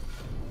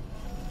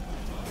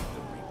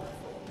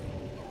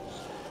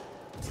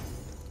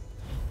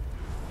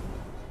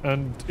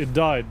 And it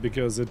died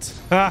because it's...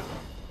 Ha!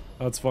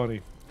 That's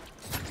funny.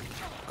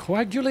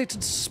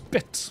 Coagulated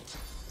spit.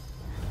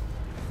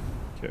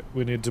 Okay,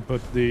 we need to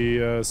put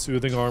the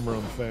soothing armor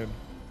on Fane.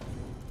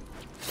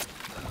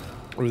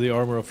 Or the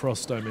armor of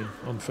frost, I mean,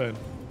 on Fane.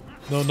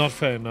 No, not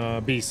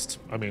Fane, Beast,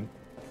 I mean.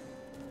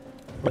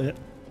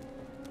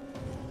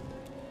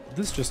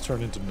 This just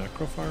turned into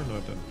Necrofire? No,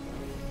 it didn't.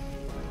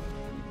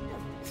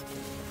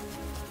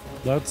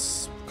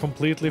 That's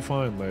completely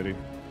fine, lady.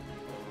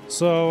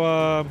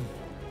 So,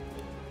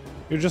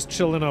 you're just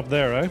chilling up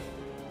there, eh?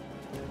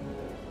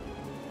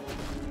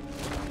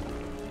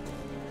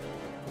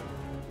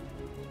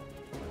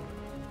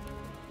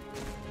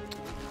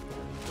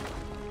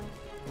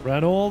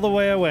 Ran all the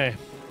way away.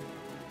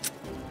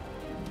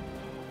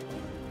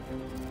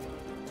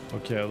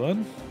 Okay,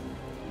 then.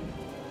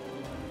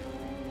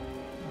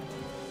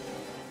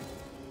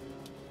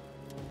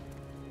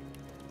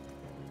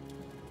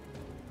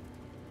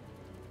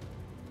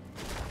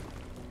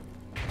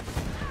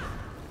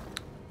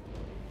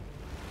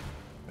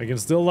 I can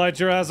still light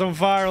your ass on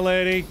fire,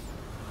 lady.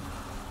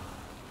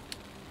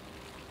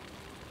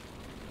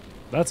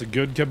 That's a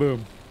good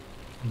kaboom.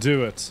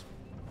 Do it.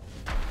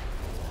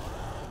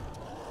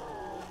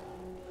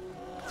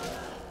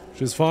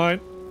 She's fine.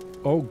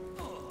 Oh,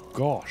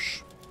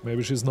 gosh.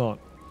 Maybe she's not.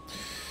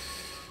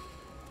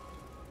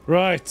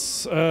 Right.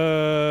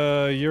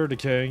 You're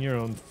decaying. You're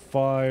on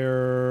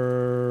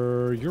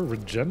fire. You're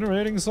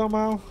regenerating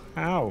somehow?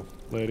 How,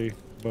 lady,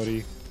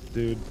 buddy,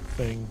 dude,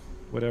 thing,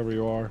 whatever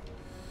you are.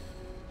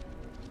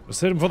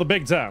 Just hit him for the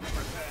big time.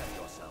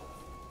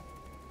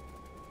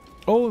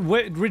 Oh,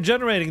 wait,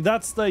 regenerating.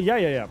 That's the...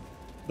 Yeah.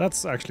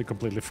 That's actually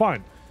completely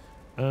fine.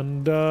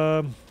 And,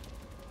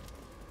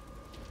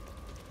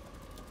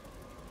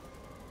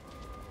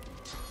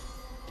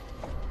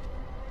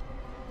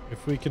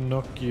 if we can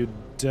knock you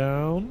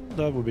down,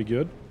 that would be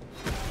good.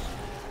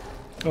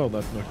 Oh,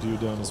 that knocked you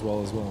down as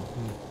well.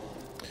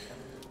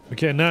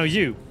 Okay, now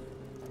you.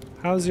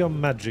 How's your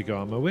magic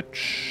armor?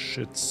 Which,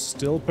 it's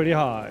still pretty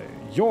high.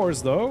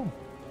 Yours, though,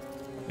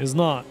 is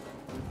not.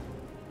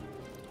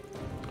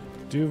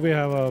 Do we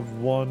have a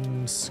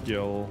one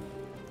skill?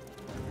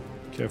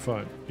 Okay,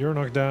 fine. You're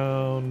knocked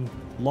down.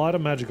 A lot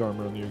of magic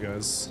armor on you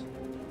guys.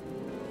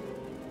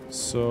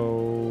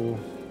 So...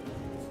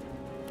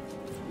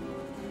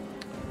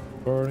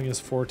 burning is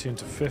 14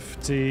 to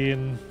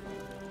 15.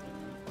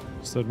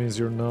 So that means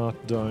you're not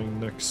dying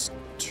next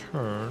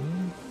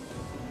turn.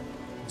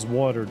 It's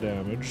water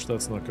damage.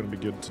 That's not going to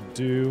be good to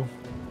do.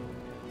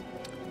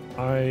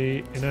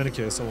 In any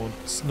case, I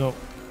want... no.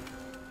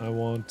 I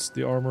want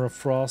the Armor of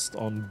Frost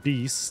on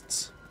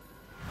Beast.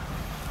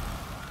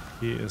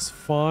 He is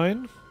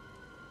fine.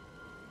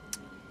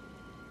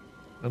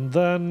 And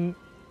then...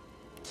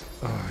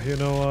 you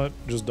know what?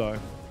 Just die.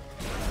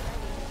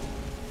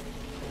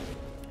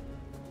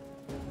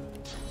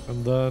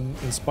 And then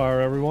inspire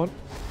everyone.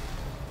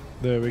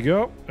 There we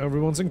go.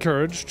 Everyone's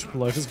encouraged.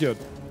 Life is good.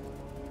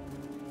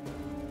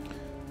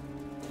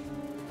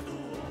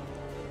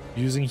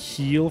 Using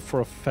heal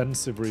for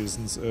offensive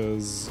reasons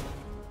is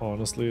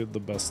honestly the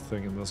best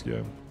thing in this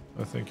game.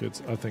 I think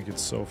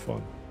it's so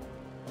fun.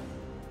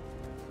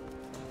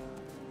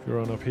 If you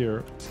run up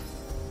here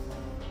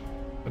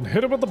and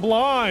hit him with the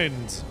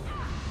blind.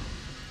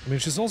 I mean,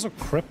 she's also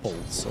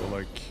crippled, so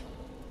like.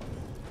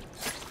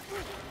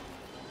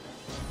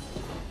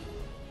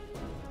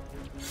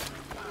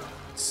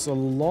 It's a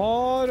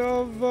lot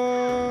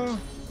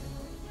of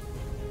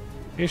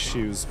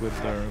issues with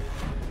her.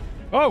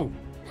 Oh!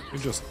 You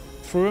just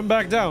threw him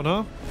back down,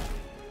 huh?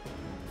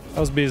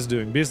 How's Beast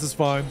doing? Beast is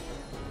fine.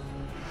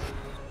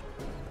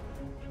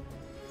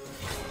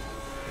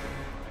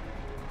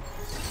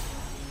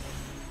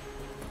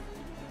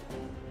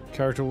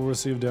 Character will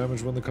receive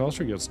damage when the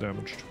caster gets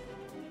damaged.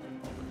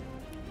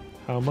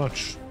 How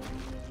much?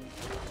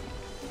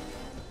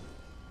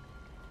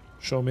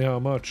 Show me how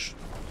much.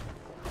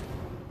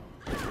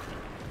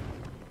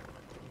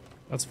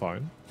 That's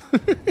fine.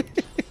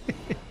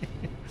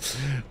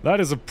 That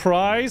is a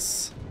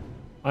price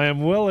I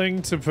am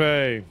willing to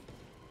pay.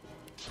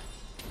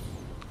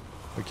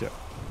 Okay.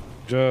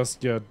 Just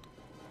get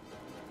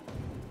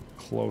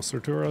closer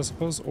to her, I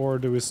suppose. Or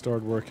do we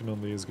start working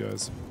on these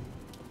guys?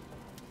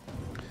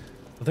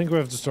 I think we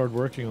have to start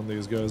working on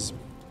these guys.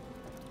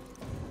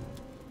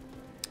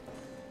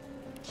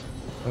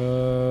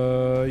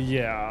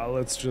 Yeah,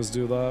 let's just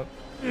do that.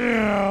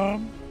 Yeah.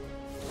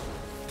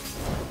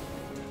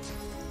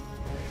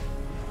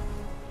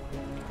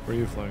 Where are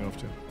you flying off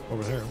to?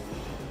 Over here.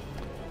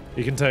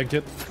 He can tank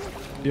it.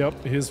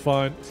 Yep, he's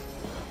fine.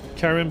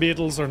 Carrion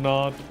beetles are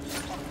not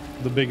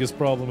the biggest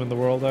problem in the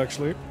world,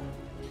 actually.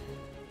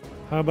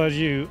 How about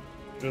you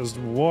just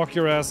walk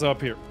your ass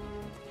up here?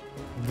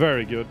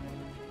 Very good.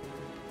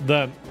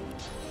 Then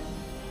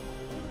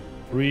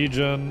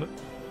regen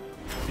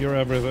your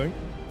everything.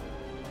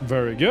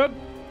 Very good.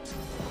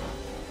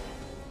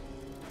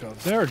 God,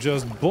 they're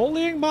just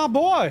bullying my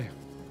boy.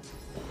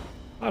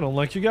 I don't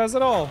like you guys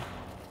at all.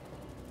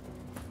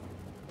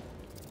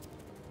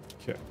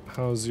 Okay,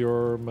 how's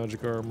your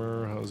magic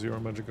armor? How's your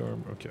magic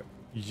armor? Okay,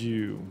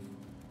 you.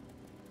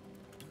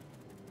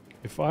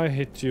 If I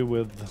hit you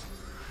with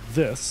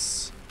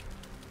this.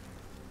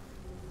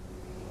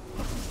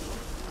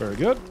 Very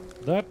good.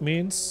 That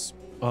means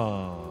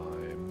I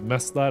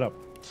messed that up.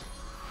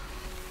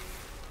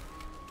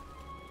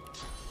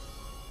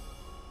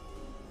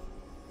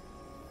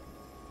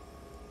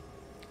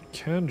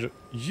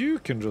 You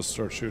can just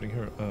start shooting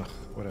her. Ugh,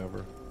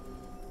 whatever.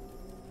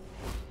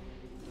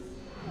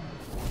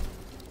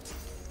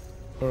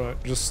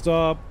 Alright, just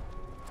stop.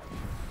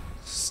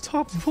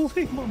 Stop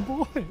bullying my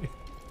boy.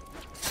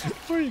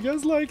 Why are you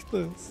guys like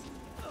this?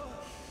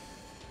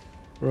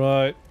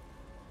 Right.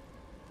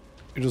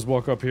 You just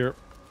walk up here.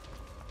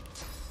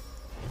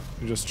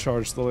 You just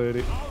charge the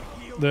lady.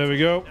 There we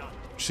go.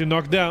 She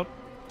knocked down.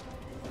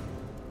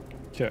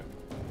 Okay.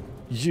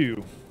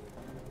 You.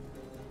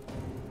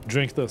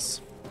 Drink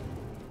this.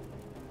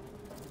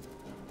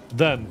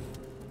 Then.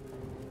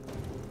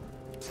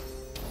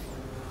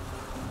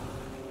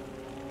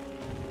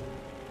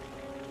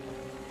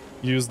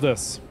 Use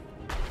this.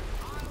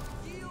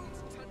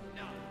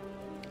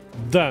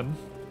 Then.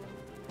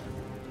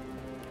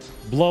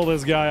 Blow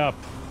this guy up.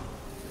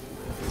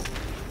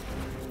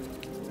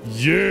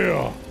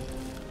 Yeah!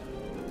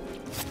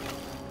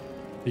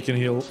 He can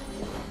heal.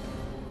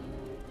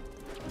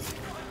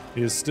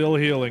 He is still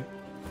healing.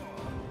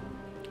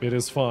 It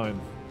is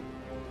fine.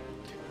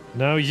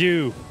 Now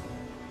you.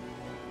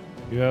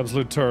 You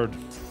absolute turd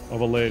of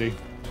a lady.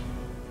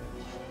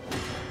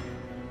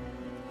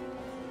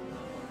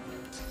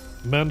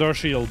 Mend our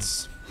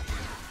shields.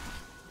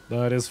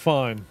 That is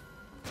fine.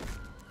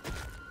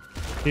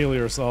 Heal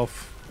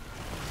yourself.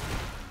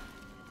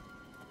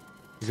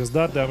 Because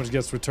that damage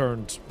gets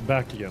returned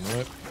back again,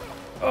 right?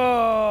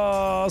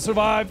 Oh,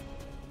 survive!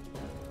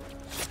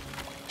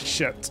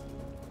 Shit.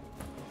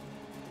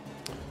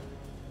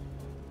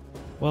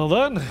 Well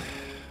then.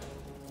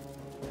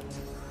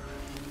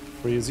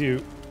 Freeze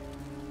you.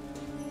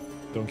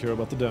 Don't care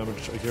about the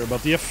damage, I care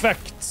about the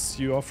effects.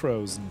 You are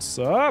frozen,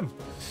 sir.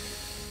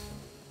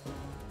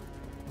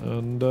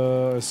 And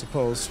I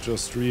suppose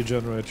just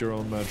regenerate your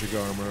own magic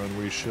armor and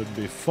we should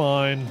be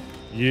fine.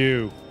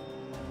 You.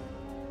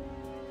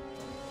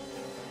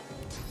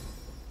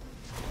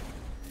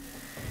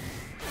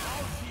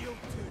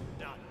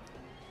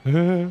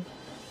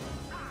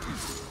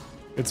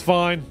 It's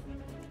fine.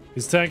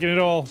 He's tanking it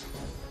all.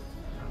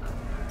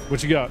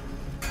 What you got?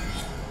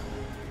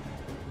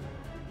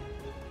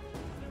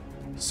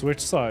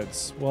 Switch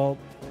sides. Well,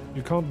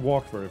 you can't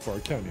walk very far,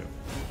 can you?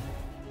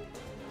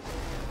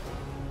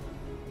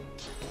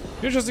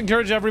 You just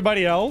encourage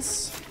everybody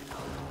else?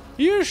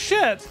 You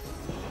shit!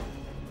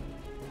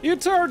 You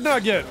turd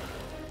nugget!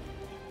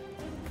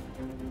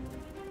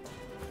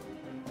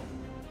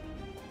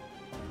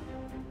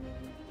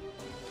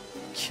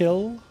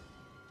 Kill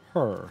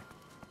her.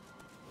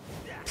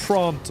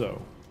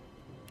 Pronto.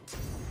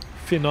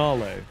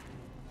 Finale.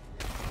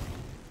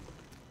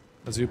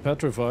 As you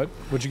petrified.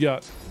 What you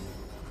got?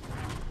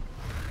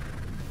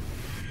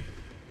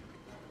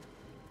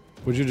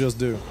 What'd you just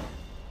do?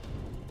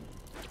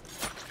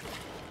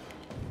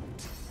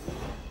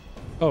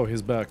 Oh,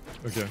 he's back.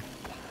 Okay.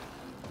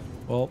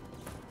 Well,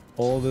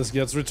 all this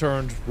gets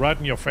returned right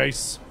in your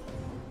face.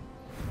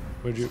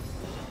 Where'd you...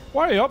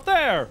 Why are you up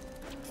there?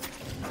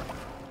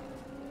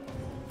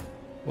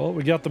 Well,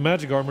 we got the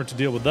magic armor to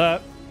deal with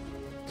that.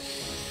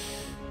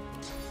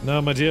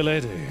 Now, my dear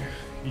lady,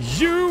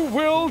 you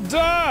will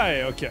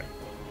die! Okay.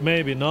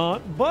 Maybe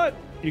not, but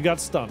you got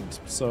stunned.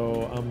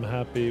 So I'm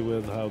happy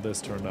with how this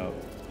turned out.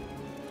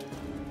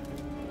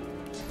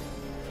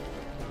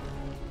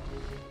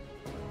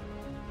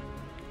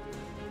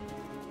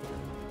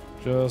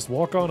 Just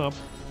walk on up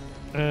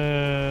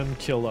and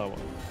kill that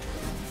one.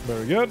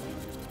 Very good.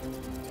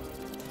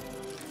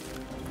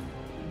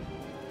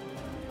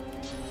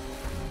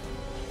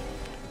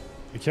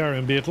 The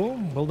carrion beetle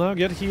will now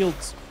get healed.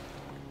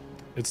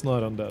 It's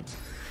not undead.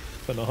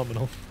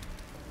 Phenomenal.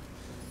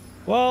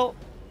 Well,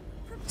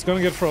 it's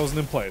gonna get frozen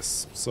in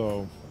place,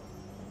 so...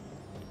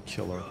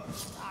 Kill her.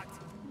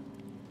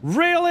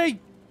 Really?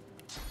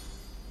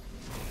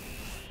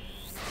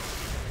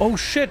 Oh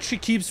shit, she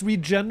keeps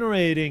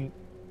regenerating.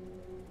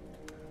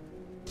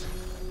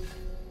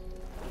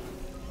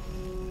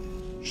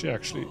 She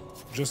actually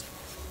just...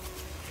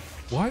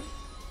 What?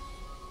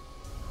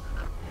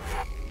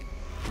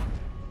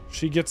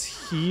 She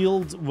gets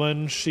healed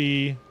when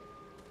she...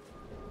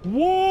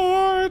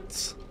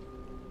 What?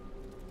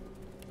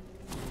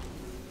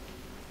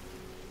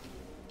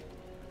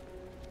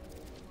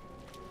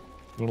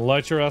 I'm gonna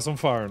light your ass on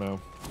fire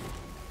now.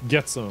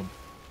 Get some.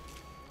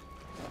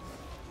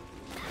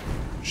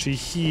 She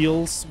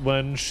heals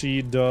when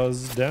she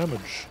does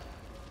damage.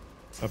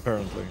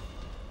 Apparently.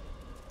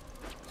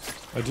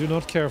 I do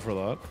not care for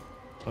that.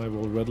 I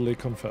will readily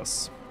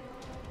confess.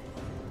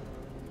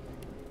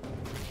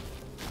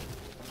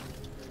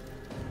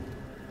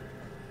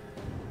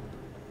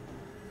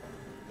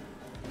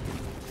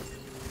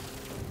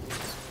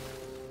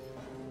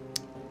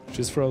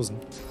 She's frozen.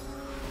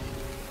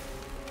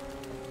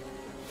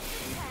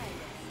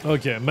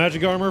 Okay,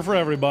 magic armor for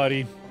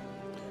everybody.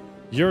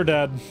 You're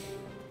dead.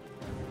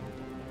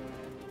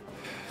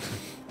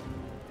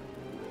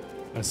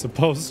 I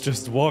suppose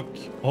just walk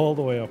all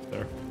the way up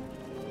there.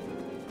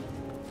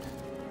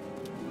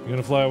 You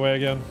gonna fly away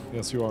again?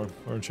 Yes, you are,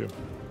 aren't you?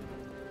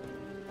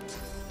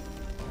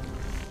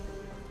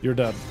 You're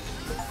dead.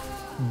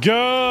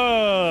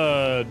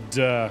 Good!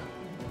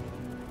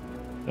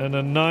 And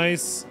a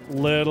nice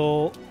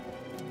little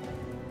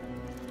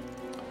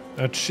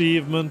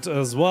achievement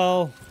as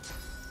well.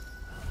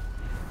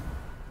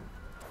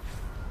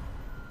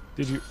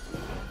 Did you...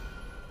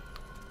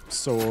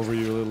 So over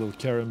you, little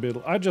carrion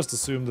beetle. I just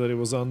assumed that it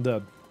was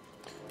undead.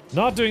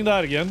 Not doing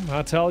that again,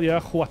 I tell ya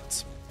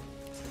what.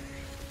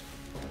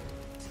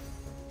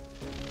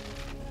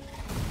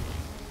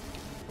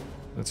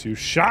 That's you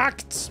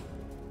shocked!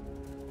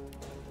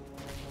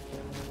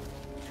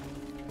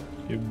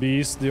 Give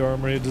Beast the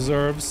armor he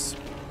deserves.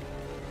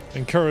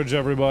 Encourage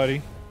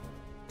everybody.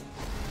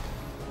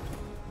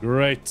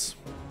 Great.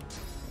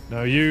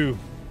 Now you.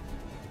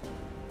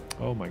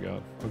 Oh my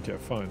god. Okay,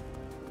 fine.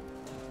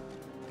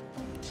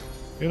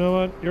 You know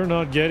what? You're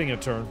not getting a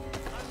turn.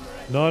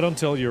 Not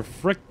until you're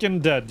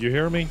frickin' dead, you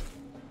hear me?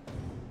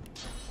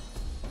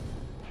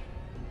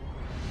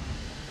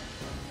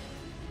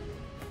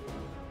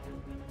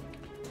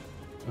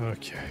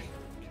 Okay.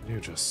 Can you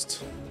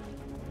just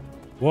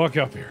walk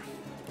up here?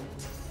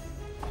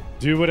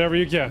 Do whatever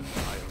you can.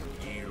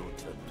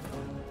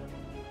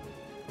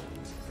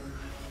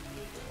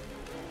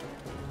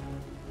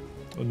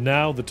 Well,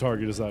 now the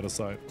target is out of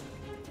sight.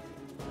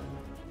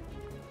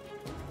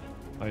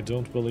 I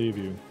don't believe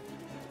you.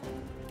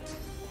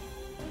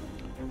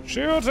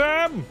 Shoot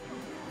him!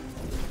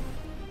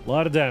 A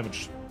lot of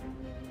damage.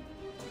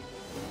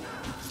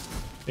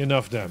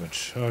 Enough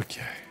damage.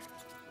 Okay.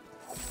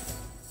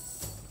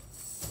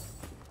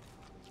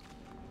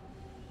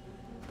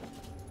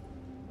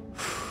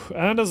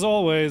 And as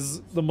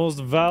always, the most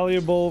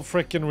valuable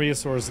frickin'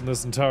 resource in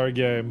this entire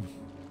game.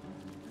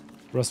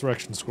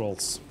 Resurrection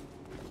scrolls.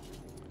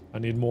 I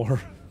need more.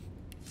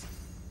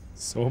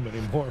 So many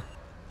more.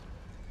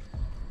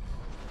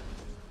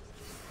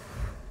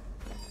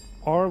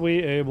 Are we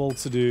able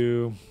to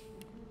do...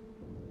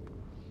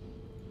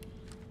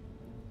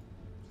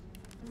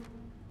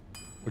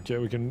 Okay,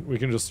 we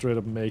can just straight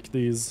up make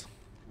these.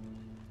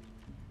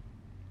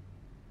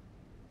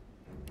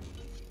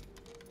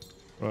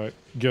 Right,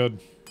 good.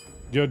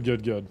 Good,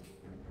 good, good.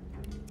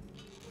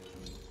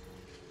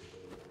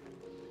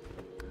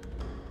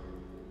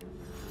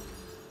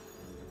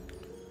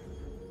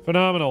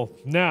 Phenomenal.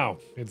 Now,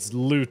 it's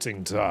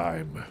looting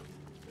time.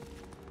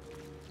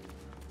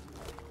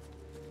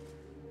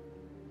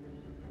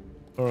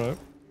 Alright.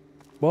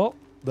 Well,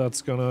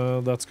 that's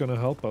gonna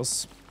help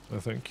us, I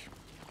think.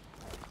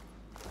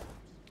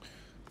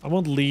 I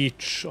want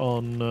leech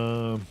on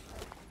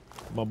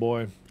my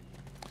boy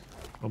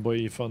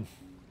Ethan.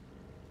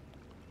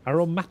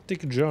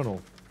 Aromatic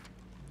journal.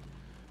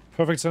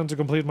 Perfect scent to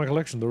complete my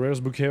collection. The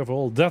rarest bouquet of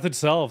all. Death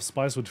itself,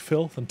 spiced with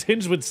filth and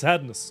tinged with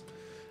sadness.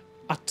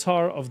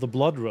 Attar of the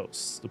blood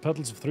rose. The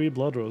petals of 3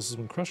 blood roses,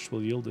 when crushed,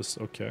 will yield this.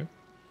 Okay.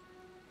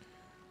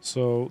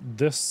 So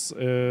this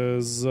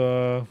is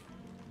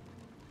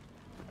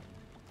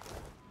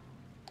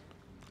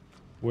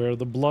where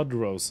the blood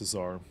roses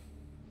are,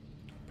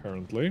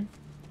 apparently.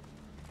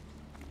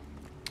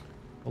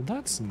 Well,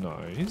 that's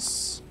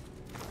nice.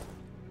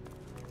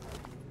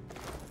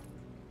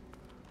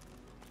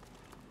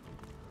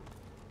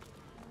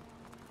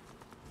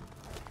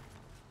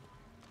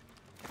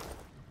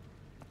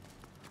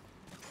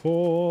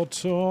 Poor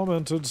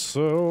tormented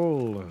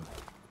soul.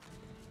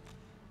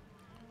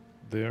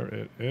 There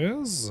it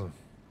is.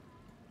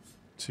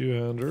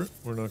 Two-hander.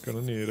 We're not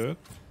gonna need it.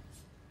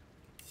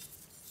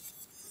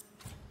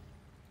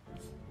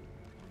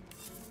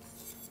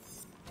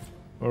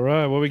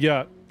 Alright, what we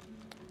got?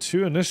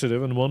 2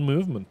 initiative and 1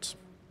 movement.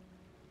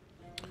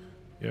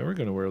 Yeah, we're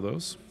gonna wear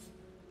those.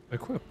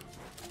 Equip.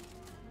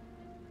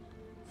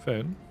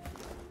 Feign.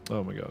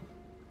 Oh my god.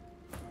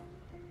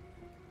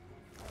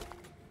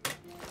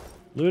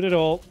 Loot it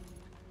all.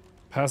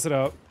 Pass it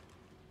out.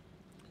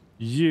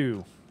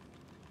 You.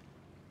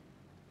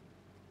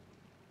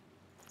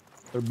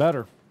 They're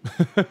better.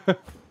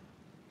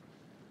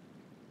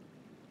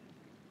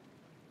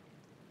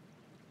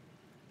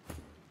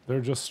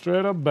 They're just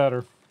straight up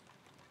better.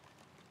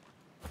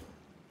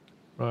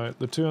 Right,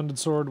 the 2-handed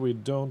sword, we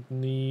don't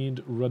need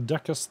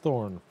Radeka's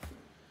Thorn.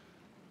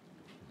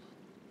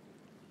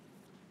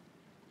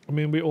 I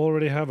mean, we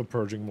already have a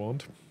Purging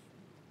Wand.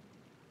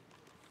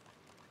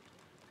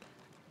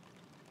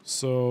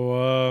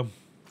 So,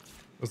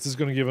 is this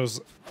going to give us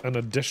an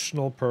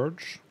additional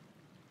purge?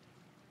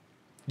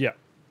 Yeah.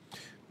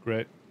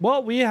 Great.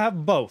 Well, we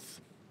have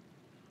both.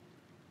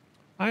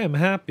 I am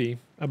happy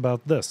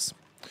about this.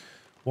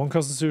 1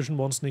 Constitution,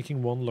 1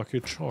 Sneaking, 1 Lucky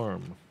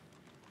Charm.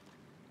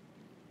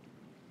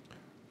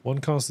 1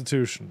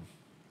 Constitution.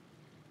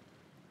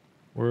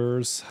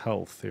 Where's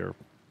health here?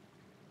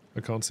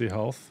 I can't see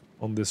health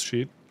on this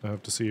sheet. I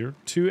have to see here.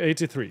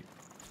 283.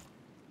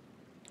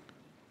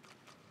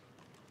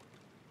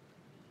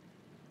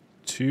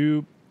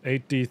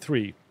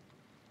 283.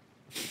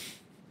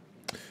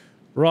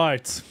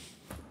 Right.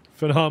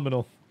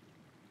 Phenomenal.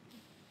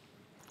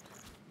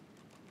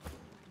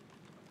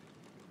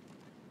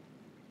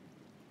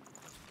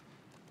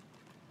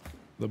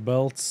 The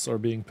belts are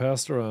being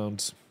passed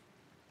around.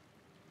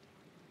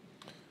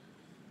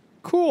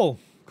 Cool.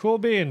 Cool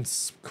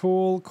beans.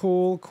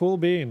 Cool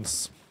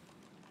beans.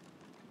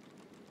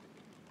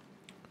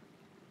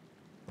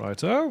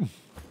 Righto.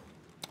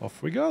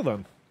 Off we go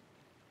then.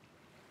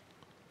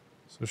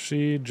 So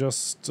she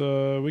just...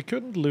 we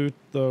couldn't loot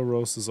the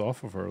roses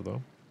off of her,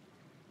 though.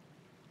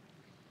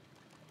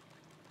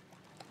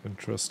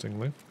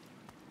 Interestingly.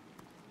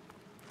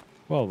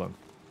 Well then.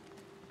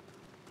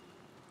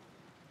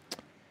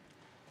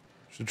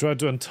 She tried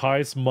to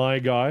entice my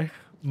guy.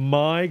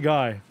 My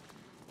guy.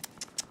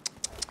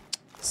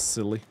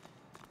 Silly.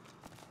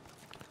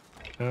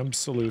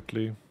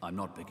 Absolutely. I'm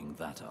not picking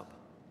that up.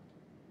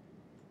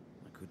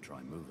 I could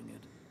try moving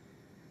it.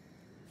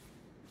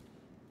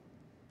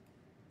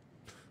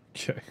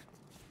 Okay.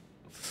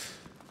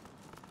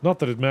 Not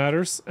that it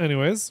matters.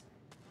 Anyways.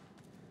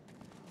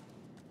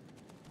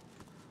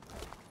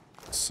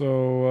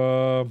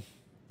 So,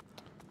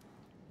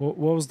 what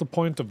was the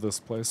point of this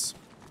place?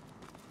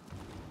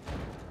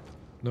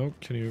 No,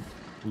 can you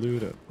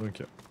loot it?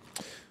 Okay.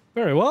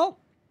 Very well.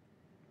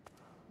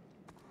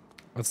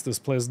 That's this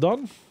place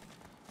done.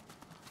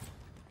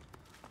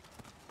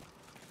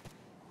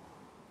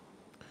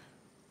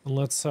 And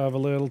let's have a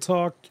little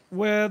talk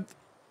with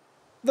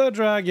the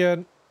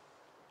dragon.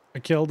 I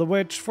killed the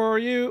witch for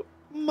you,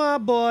 my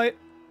boy.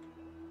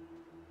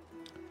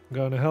 I'm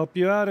gonna help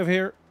you out of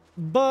here,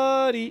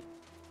 buddy.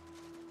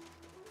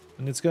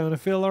 And it's gonna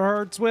fill our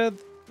hearts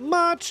with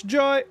much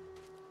joy.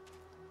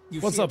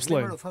 You What's see up, a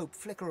glimmer Slane? of hope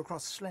flicker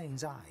across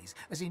Slane's eyes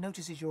as he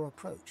notices your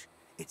approach.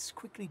 It's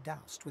quickly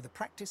doused with a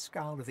practiced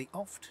scowl of the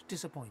oft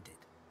disappointed.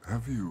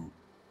 Have you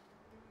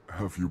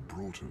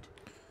brought it?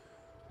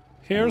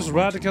 Here's Or am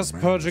I to Radeka's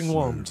remain Purging slave?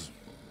 Wand.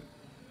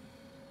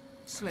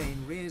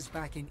 Slane rears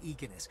back in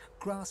eagerness,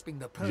 grasping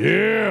the purging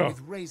Yeah! wand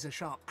with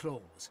razor-sharp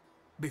claws.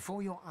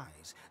 Before your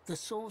eyes, the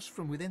source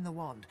from within the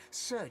wand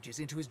surges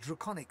into his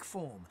draconic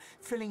form,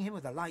 filling him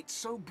with a light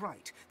so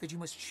bright that you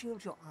must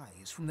shield your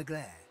eyes from the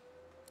glare.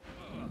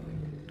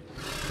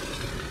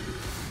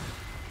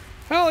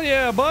 Hell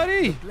yeah,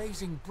 buddy! The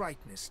blazing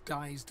brightness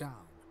dies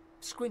down.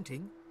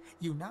 Squinting,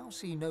 you now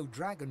see no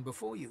dragon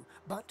before you,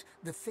 but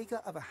the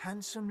figure of a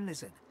handsome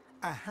lizard.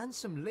 A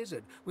handsome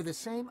lizard with the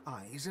same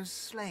eyes as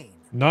Slain.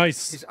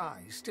 Nice. His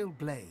eyes still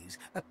blaze,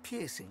 a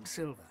piercing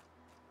silver.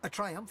 A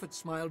triumphant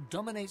smile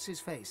dominates his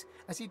face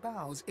as he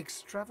bows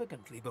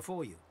extravagantly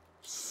before you.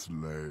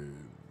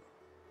 Slain.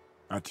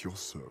 At your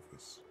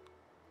service.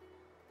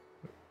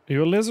 Are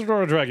you a lizard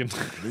or a dragon?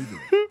 Neither.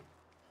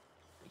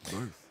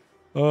 Both.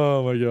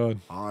 Oh my god.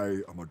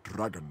 I am a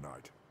dragon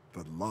knight,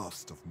 the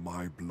last of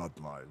my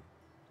bloodline.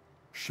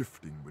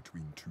 Shifting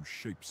between two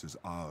shapes is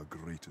our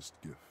greatest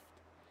gift.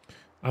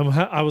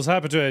 I was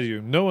happy to aid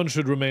you. No one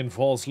should remain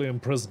falsely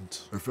imprisoned.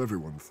 If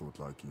everyone thought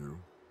like you,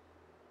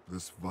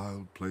 this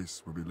vile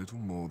place will be little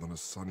more than a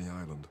sunny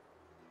island.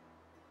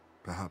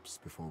 Perhaps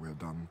before we are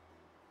done,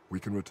 we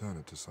can return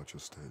it to such a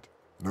state.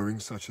 Knowing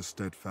such a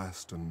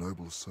steadfast and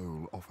noble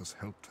soul offers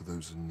help to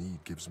those in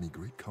need gives me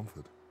great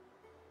comfort.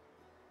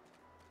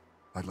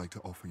 I'd like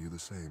to offer you the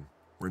same.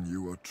 When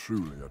you are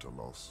truly at a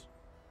loss,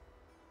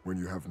 when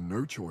you have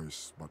no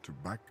choice but to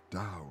back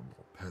down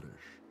or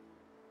perish,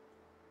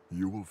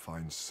 you will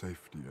find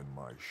safety in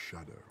my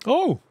shadow.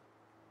 Oh!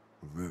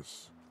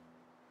 This,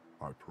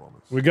 I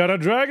promise. We got a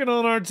dragon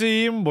on our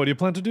team. What do you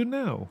plan to do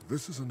now?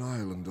 This is an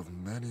island of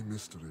many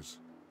mysteries,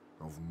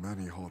 of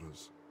many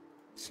horrors.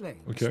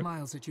 Slain Okay.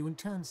 smiles at you and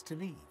turns to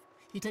leave.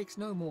 He takes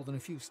no more than a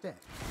few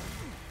steps.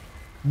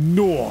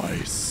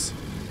 Nice.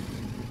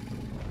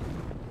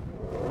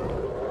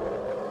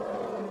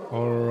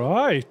 All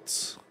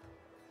right.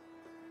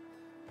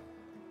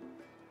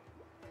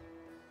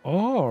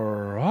 All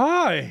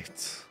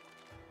right.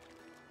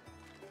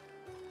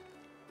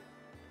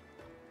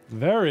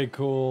 Very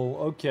cool.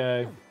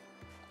 Okay.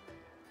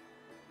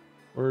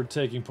 We're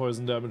taking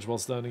poison damage while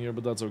standing here,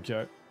 but that's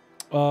okay.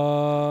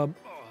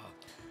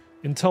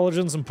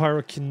 Intelligence and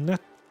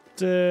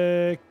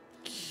pyrokinetic.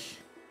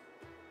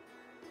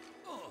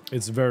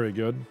 It's very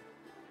good.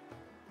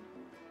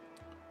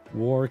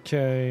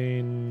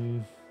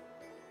 Warcane.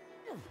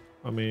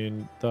 I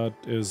mean, that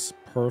is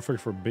perfect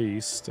for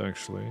Beast,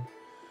 actually.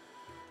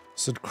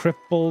 Is it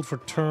crippled for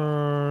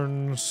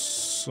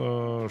turns?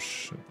 Oh,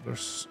 shit.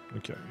 There's...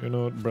 Okay, you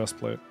know what?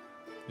 Breastplate.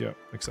 Yeah,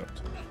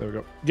 accept. There we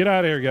go. Get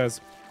out of here, guys.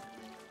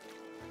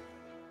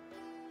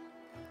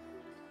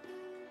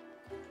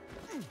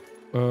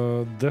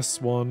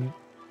 This one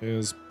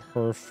is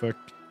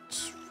perfect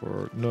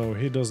for... No,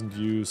 he doesn't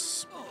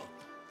use...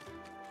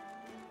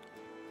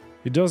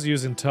 He does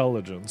use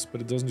intelligence,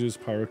 but it doesn't use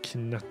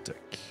pyrokinetic.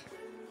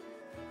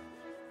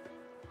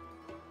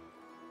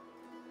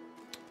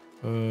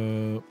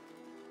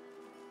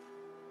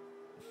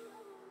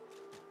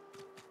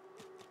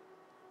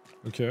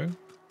 Okay.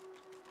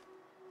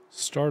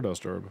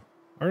 Stardust herb.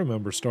 I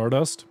remember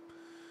Stardust.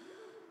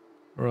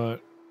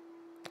 Alright.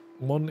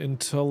 1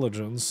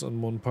 intelligence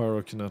and 1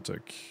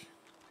 pyrokinetic.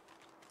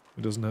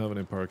 He doesn't have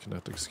any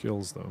pyrokinetic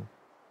skills, though.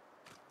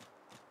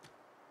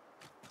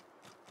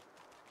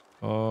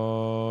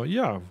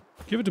 Yeah.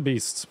 Give it to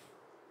Beast.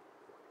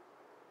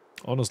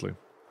 Honestly.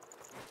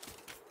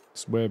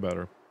 It's way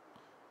better.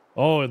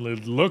 Oh, and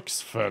it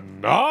looks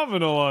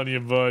phenomenal on you,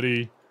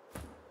 buddy.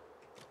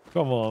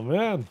 Come on,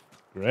 man.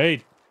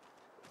 Great.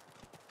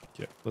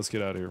 Okay, let's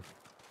get out of here.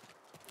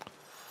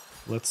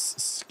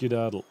 Let's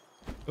skedaddle.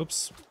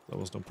 Oops, that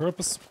was on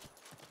purpose.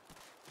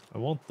 I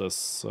want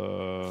this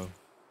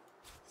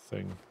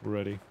thing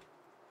ready.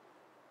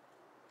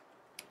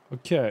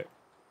 Okay,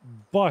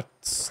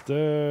 but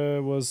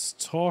there was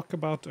talk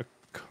about a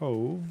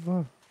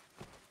cove.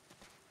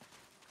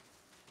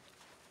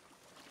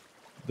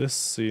 This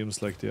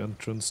seems like the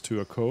entrance to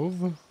a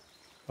cove.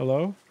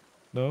 Hello?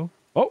 No?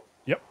 Oh,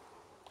 yep.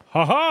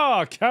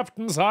 Haha!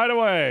 Captain's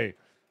Hideaway!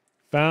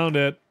 Found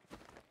it.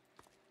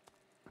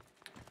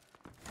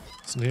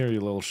 Listen here, you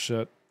little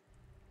shit.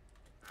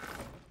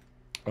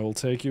 I will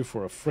take you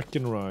for a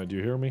frickin' ride,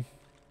 you hear me?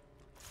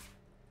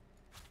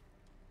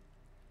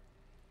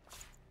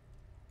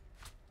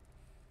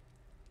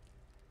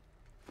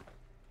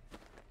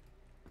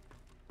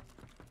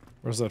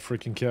 Where's that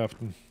freaking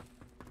captain?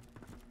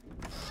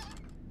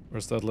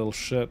 Where's that little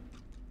shit?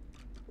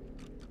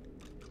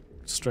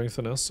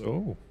 Strengthen us.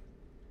 Oh.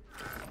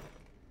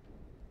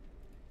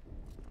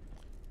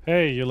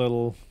 Hey, you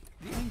little...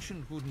 The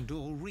ancient wooden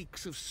door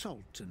reeks of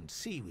salt and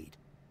seaweed.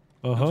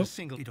 Uh-huh. Not a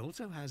single... It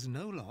also has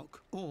no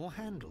lock or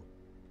handle.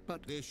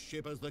 But This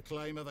ship has the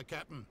claim of the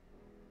captain.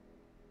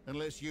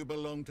 Unless you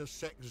belong to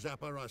Sec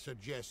Zapper, I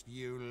suggest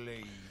you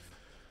leave.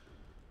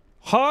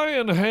 High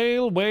and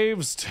hail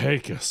waves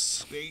take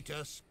us. Beat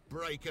us,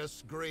 break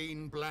us,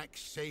 green black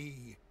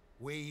sea.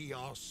 We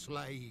are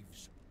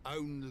slaves,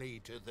 only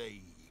to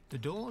thee. the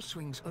door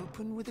swings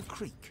open with a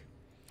creak.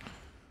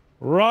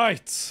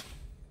 Right.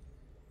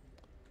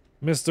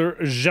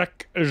 Mr.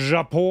 Jacques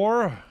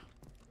Japor.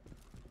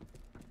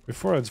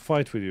 Before I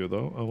fight with you,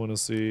 though, I want to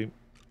see...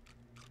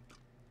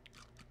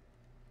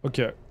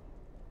 Okay.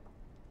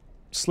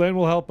 Slain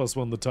will help us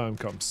when the time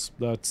comes.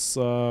 That's,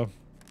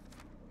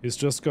 he's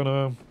just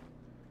gonna...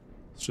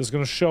 It's just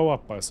gonna show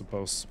up, I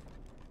suppose.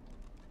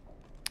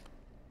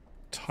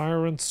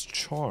 Tyrant's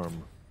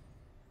Charm.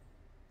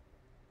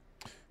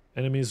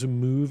 Enemies who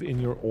move in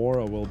your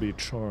aura will be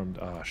charmed.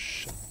 Ah,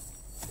 shit.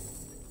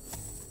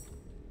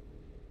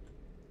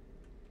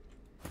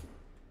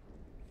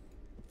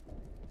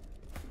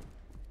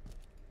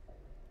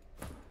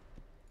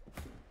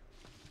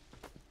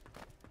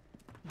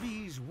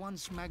 These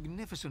once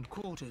magnificent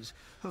quarters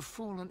have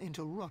fallen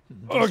into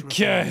rotten Okay.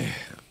 disrepair.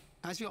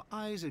 As your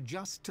eyes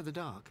adjust to the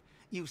dark,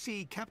 you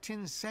see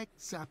Captain Sek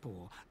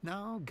Zapor,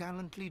 now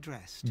gallantly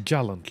dressed.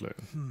 Gallantly.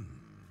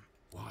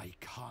 Why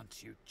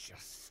can't you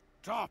just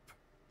stop?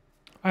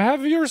 I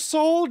have your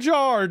soul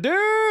jar,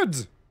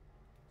 dude!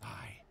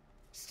 I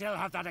still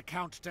have that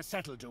account to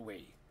settle, do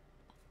we?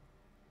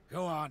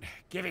 Go on,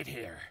 give it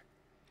here.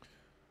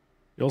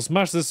 You'll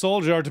smash this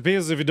soul jar to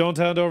pieces if you don't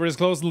hand over his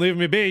clothes and leave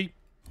me be.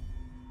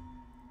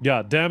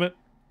 God damn it.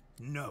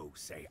 No,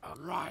 say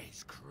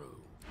arise,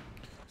 crew.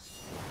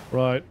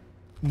 Right.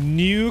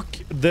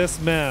 Nuke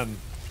this man.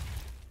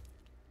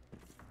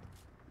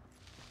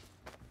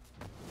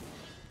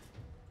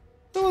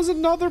 There was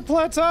another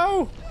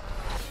plateau?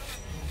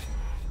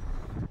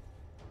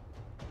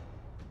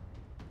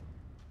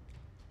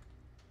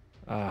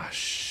 Ah,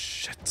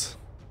 shit.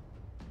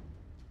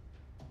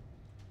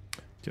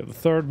 Okay, the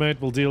third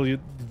mate will deal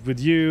with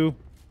you.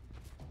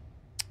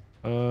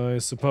 I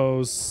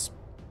suppose...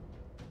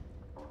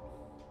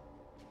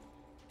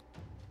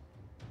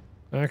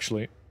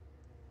 Actually...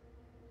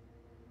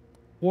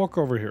 Walk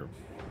over here.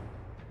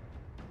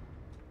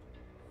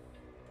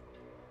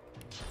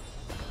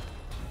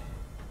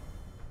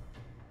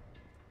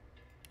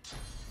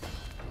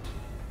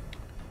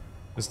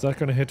 Is that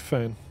gonna hit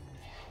Fane?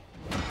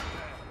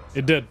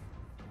 It did.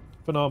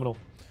 Phenomenal.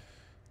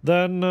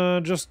 Then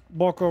just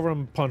walk over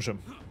and punch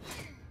him.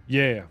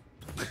 Yeah.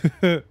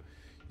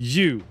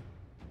 You.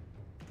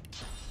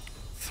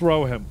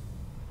 Throw him.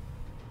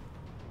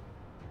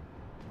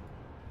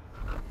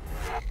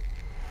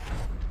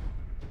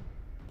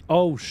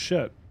 Oh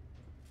shit.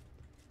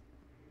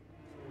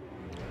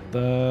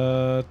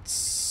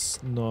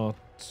 That's not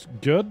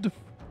good.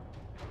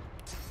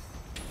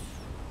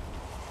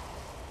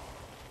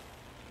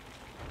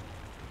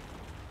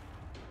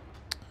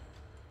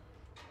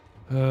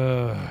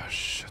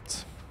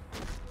 Shit.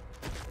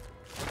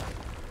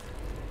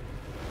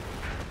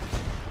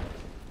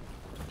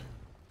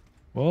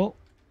 Well,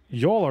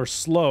 y'all are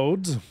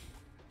slowed.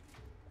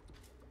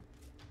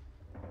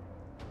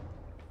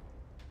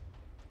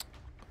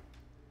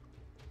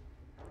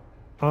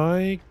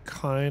 I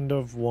kind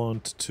of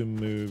want to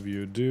move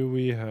you. Do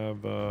we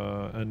have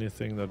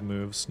anything that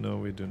moves? No,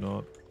 we do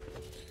not.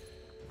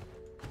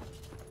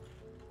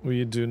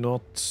 We do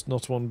not.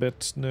 Not one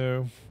bit,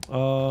 no.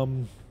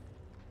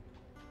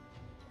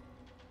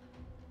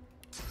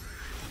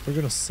 We're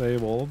gonna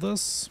save all of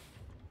this.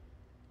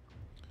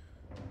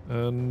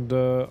 And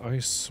I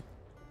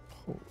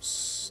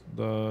suppose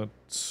that...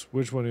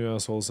 Which one of you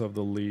assholes have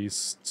the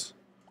least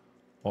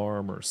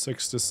armor?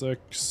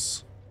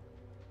 66...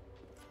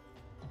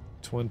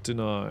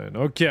 29.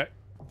 Okay.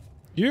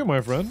 You,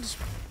 my friends,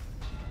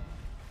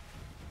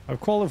 have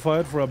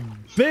qualified for a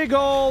big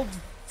old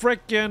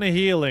frickin'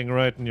 healing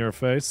right in your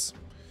face.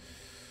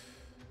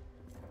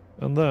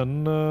 And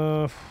then,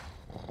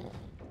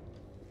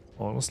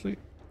 honestly,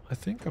 I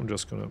think I'm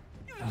just gonna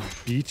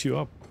beat you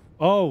up.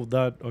 Oh,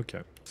 that...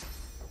 Okay.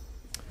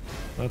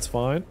 That's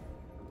fine.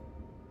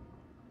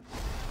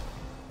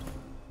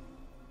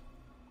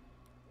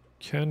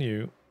 Can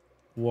you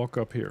walk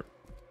up here?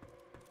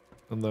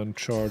 And then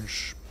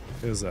charge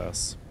his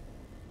ass.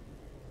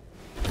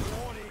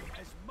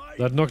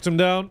 That knocked him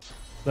down.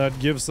 That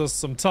gives us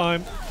some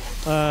time.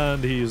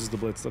 And he uses the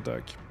blitz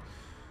attack.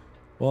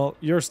 Well,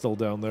 you're still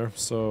down there,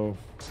 so...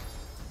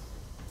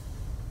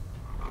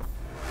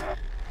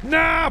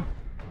 Nah!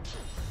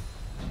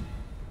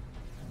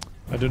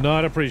 I do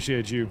not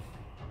appreciate you.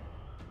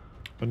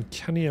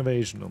 Uncanny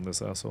evasion on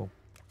this asshole.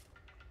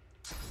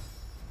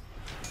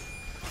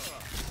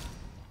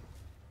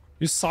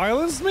 You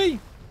silenced me?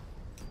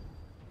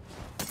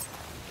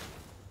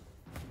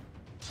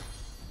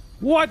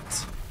 What?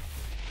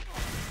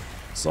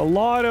 It's a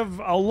lot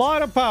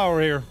of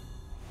power here.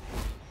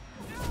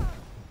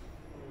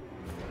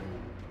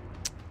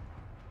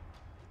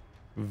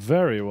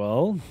 Very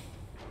well.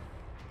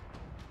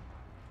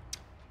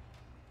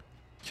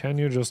 Can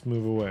you just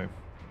move away?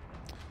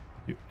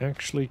 You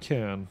actually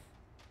can.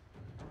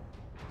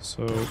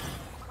 So...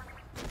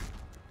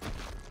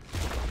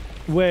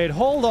 Wait,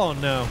 hold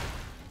on now.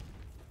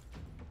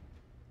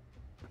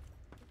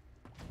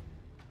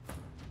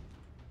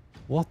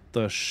 What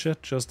the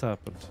shit just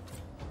happened?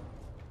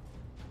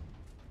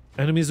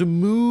 Enemies who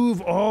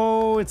move!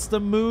 Oh, it's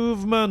the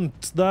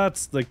movement!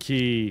 That's the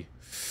key.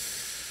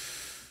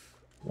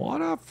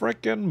 What a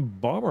frickin'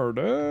 bummer,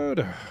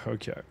 dude.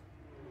 Okay.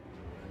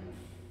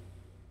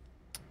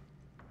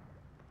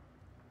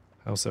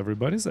 How's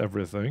everybody's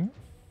everything?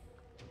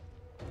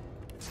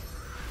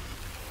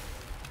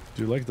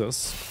 Do you like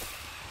this?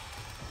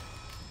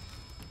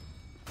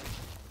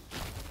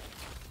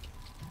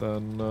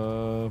 Then,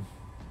 do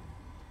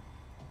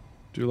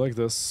you like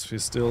this? He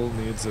still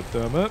needs it,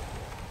 damn it.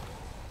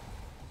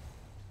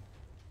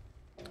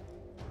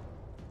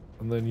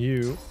 And then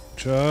you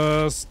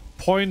just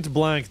point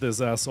blank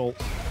this asshole.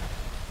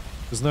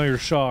 Because now you're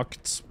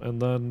shocked, and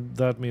then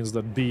that means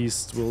that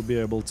Beast will be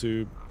able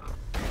to...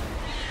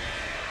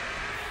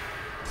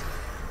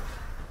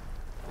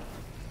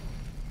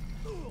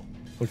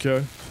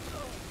 Okay.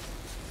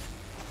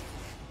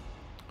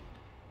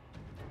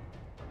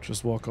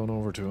 Just walk on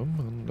over to him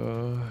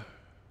and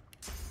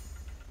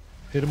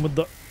hit him with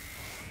the...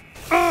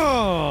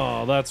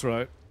 Oh, that's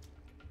right.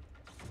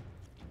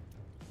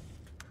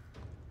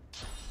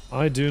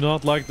 I do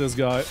not like this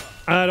guy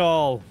at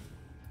all.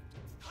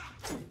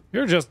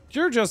 You're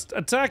just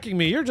attacking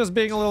me. You're just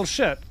being a little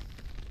shit.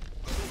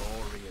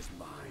 Glory is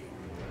mine.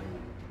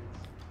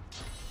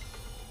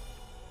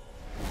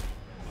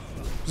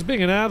 Just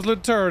being an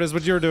absolute turd is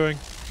what you're doing.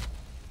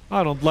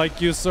 I don't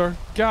like you, sir.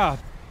 God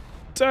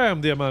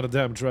damn the amount of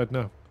damage right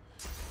now.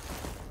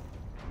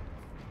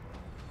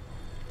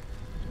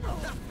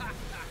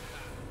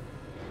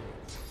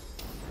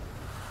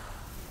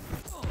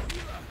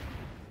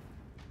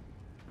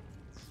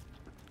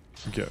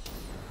 Okay.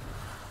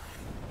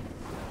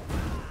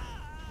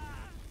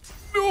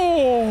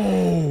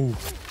 No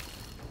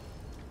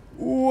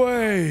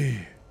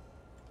way,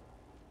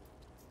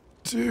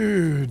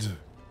 dude.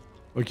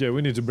 Okay,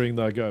 we need to bring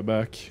that guy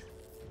back.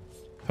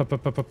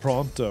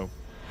 Pronto.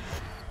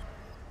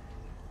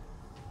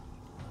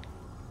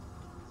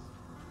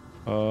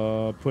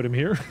 Put him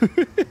here.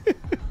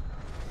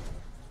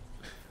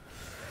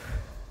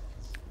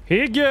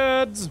 He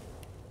good.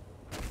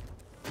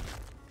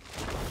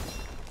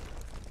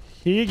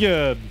 He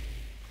good.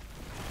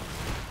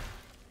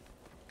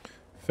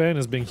 Fane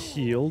is being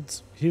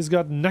healed. He's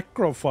got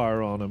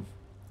necrofire on him.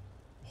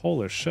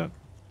 Holy shit.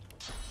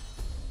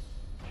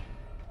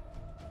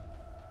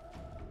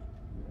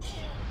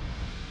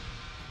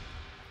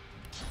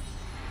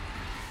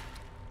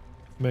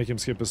 Make him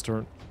skip his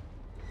turn.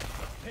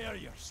 Prepare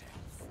yourself.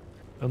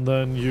 And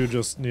then you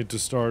just need to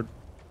start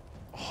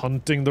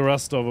hunting the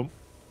rest of them.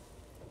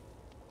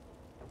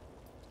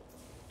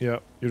 Yeah,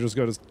 you just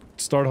gotta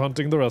start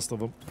hunting the rest of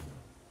them.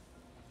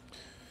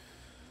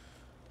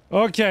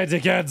 Okay,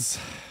 dickheads.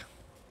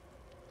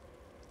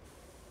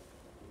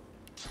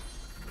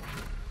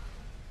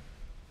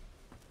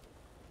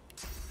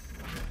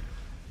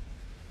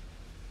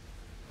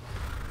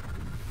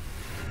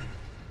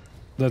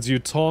 That's you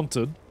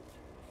taunted.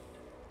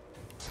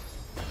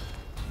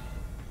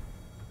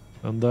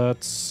 And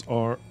that's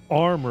our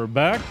armor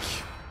back.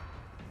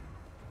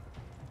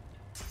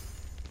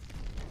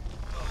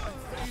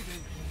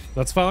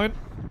 That's fine.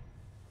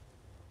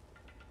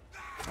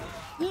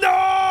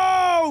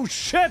 No!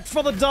 Shit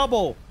for the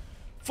double!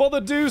 For the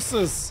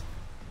deuces!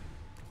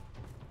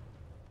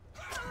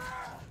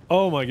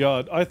 Oh my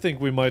god, I think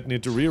we might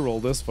need to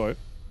reroll this fight.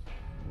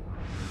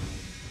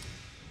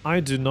 I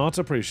do not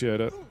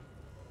appreciate it.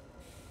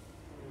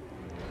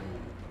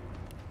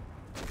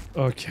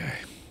 Okay.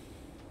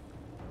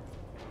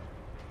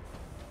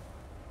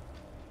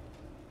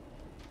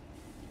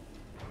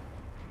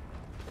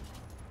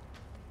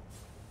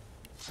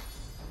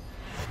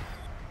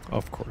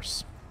 Of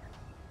course.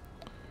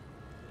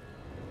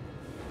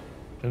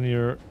 And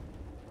you're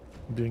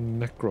being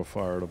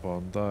necrofired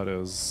upon. That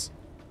is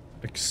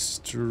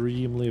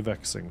extremely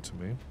vexing to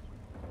me.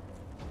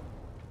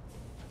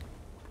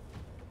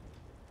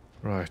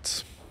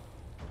 Right.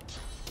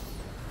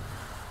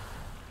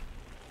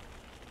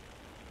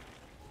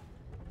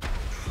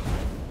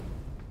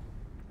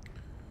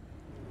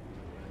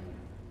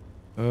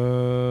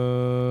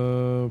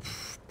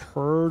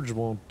 Purge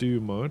won't do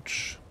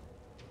much.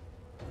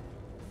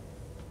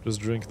 Just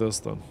drink this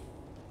then.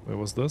 Wait,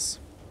 what's this?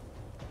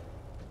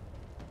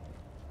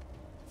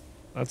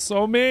 That's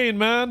so mean,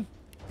 man!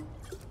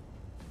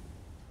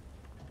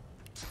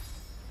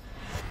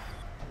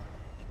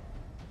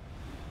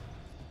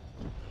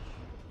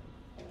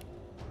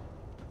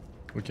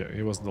 Okay,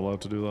 he wasn't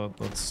allowed to do that.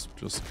 That's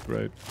just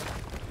great.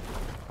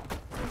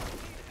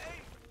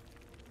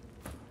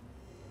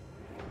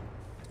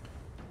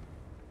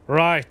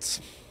 Right.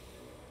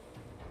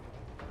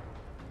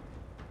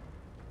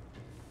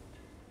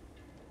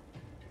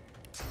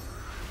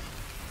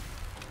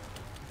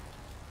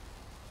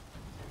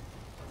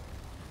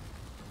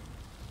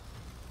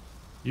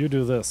 You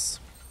do this.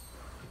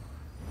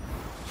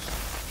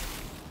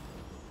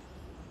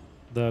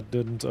 That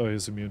didn't... Oh,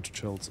 he's immune to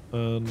chills.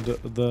 And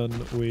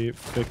then we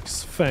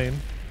fix Fane.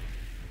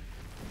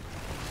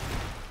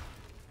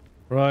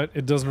 Right,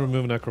 it doesn't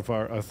remove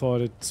Necrofire. I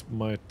thought it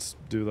might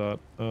do that.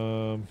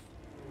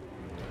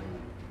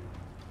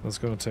 That's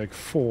gonna take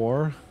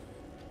 4.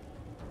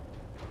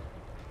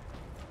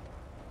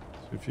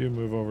 So if you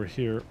move over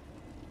here.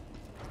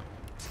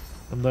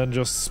 And then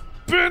just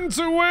spin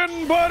to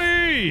win,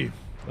 buddy!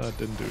 That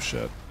didn't do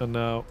shit. And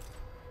now...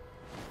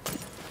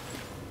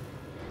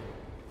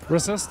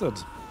 Resisted.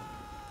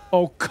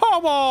 Oh,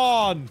 come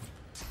on!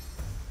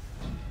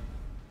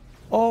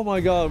 Oh my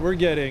god, we're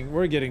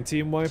getting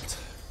team wiped.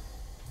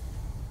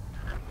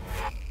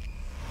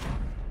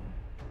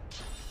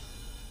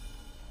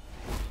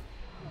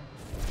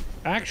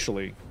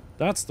 Actually,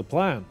 that's the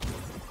plan.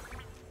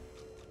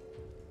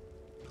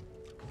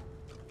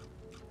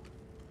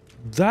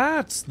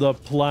 That's the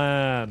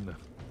plan.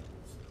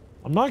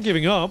 I'm not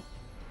giving up.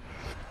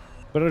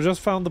 But I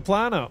just found the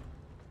plan out.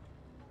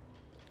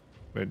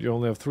 Wait, you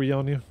only have 3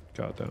 on you?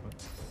 God damn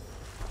it.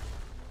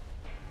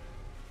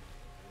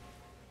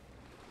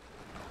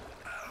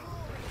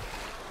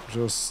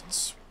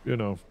 Just, you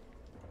know.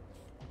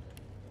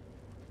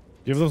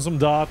 Give them some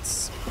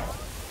dots.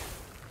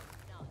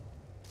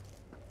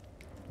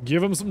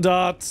 Give them some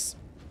dots.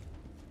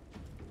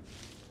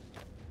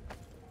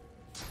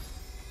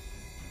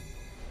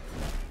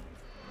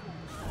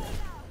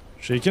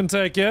 She can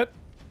take it.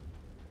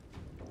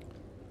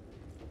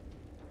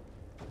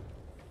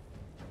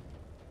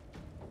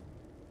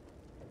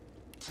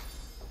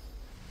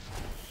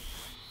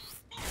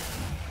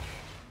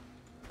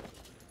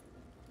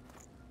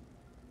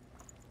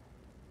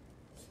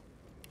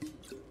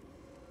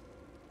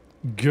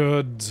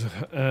 Good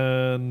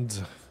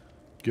and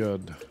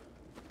good.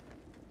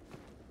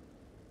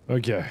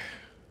 Okay.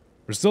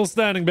 We're still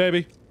standing,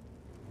 baby.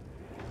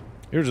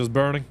 You're just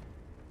burning.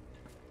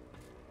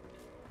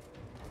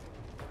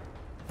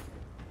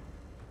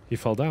 He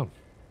fell down.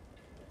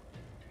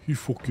 He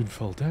fucking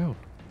fell down.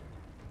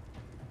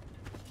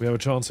 We have a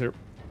chance here.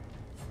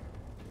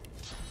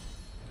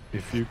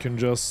 If you can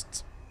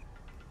just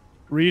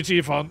reach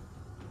Ifan.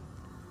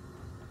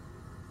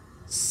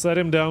 Set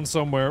him down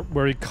somewhere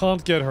where he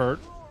can't get hurt.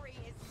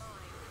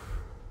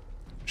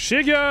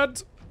 She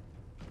good!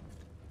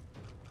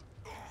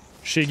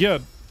 She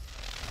good.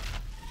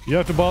 You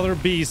have to bother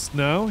Beast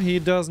now. He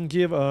doesn't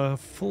give a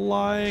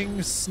flying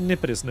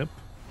snippety snip.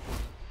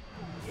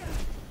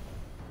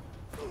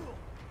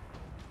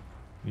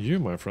 You,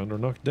 my friend, are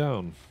knocked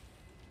down.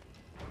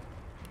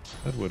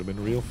 That would have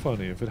been real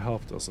funny if it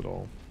helped us at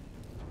all.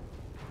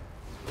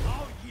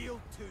 I'll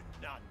yield to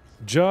none.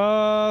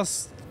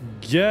 Just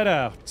get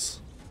out.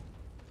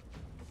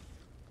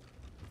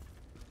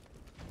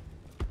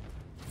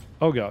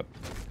 Oh god.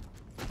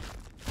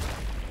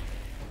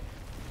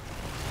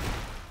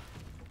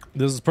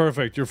 This is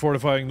perfect. You're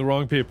fortifying the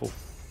wrong people.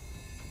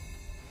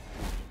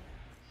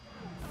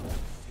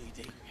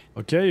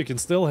 Okay, you can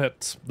still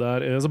hit.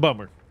 That is a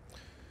bummer.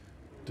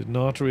 Did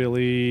not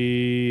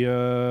really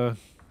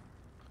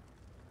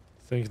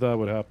think that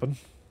would happen.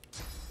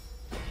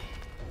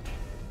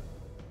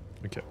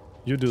 Okay,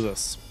 you do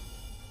this.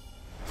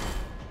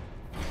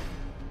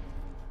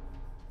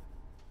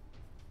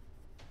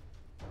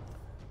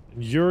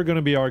 You're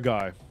gonna be our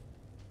guy.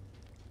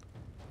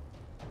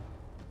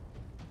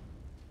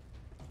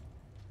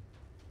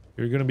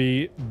 You're gonna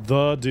be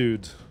the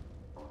dude.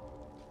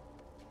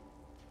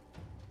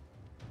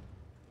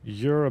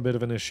 You're a bit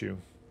of an issue.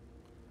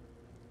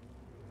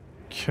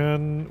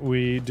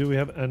 Do we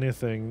have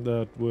anything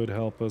that would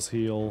help us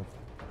heal?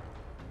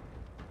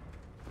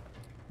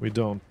 We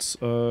don't.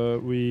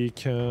 We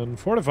can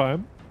fortify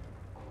him.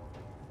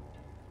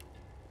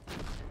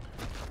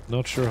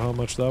 Not sure how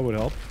much that would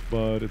help,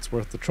 but it's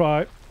worth the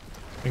try.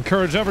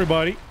 Encourage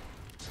everybody.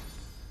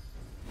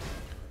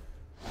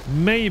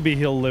 Maybe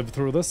he'll live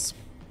through this.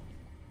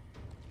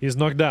 He's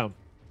knocked down.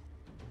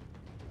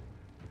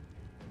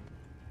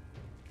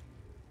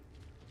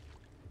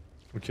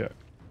 Okay.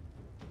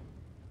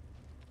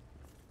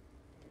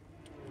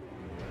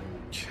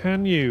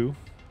 Can you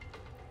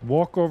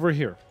walk over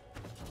here?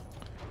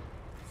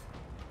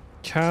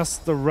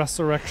 Cast the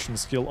resurrection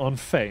skill on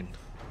Fane.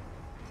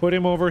 Put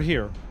him over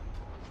here.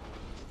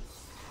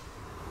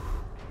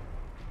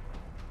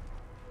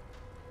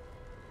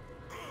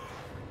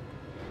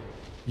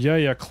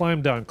 Yeah,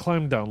 climb down,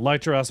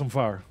 light your ass on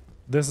fire.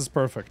 This is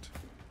perfect.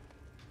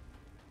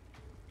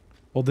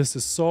 Oh, this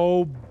is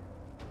so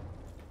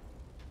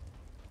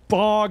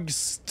bog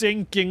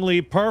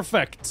stinkingly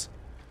perfect.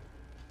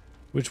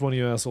 Which one of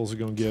you assholes are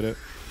gonna get it?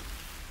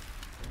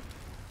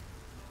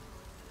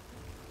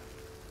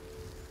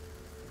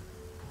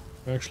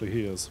 Actually,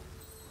 he is.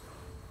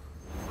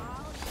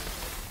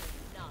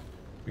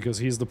 Because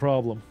he's the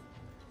problem.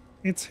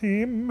 It's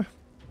him.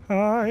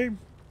 Hi.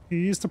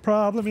 He's the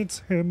problem, it's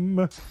him.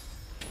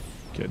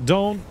 Okay,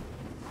 don't...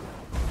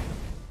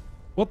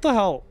 What the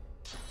hell?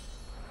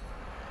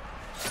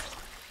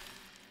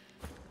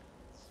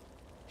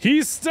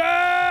 He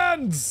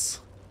stands!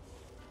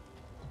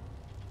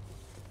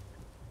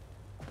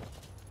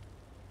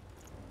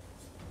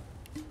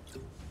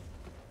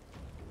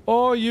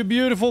 Oh, you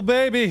beautiful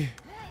baby.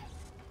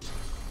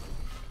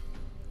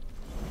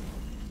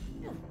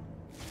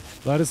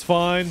 That is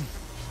fine.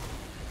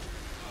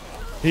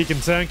 He can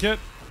tank it.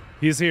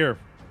 He's here.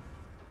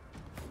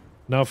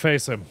 Now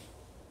face him.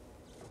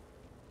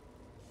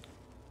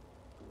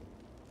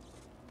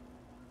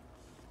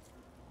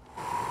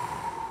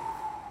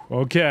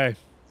 Okay.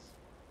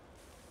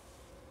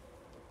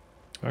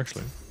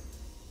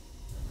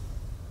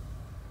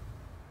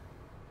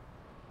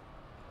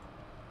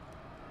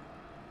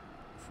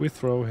 we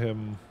throw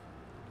him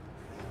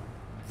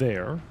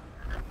there...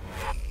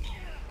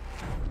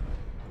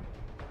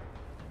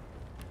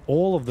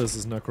 All of this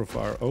is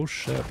necrofire. Oh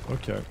shit,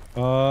 okay.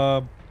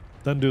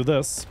 Then do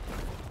this.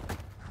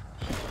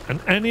 And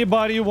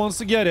anybody who wants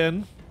to get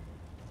in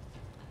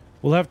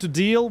will have to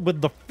deal with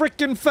the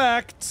frickin'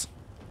 fact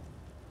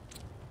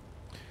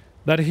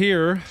that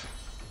here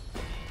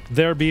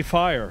there be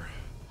fire.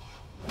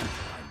 I'm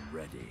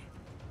ready.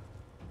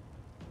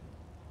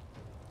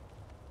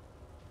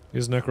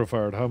 He's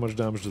necrofired. How much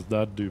damage does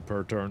that do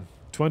per turn?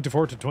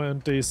 24 to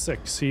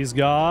 26. He's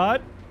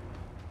got...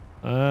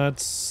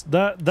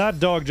 that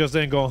dog just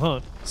ain't gonna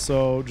hunt.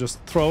 So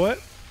just throw it.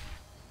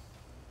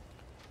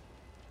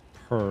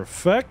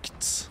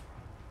 Perfect.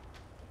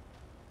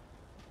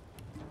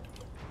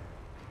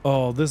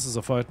 Oh, this is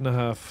a fight and a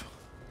half.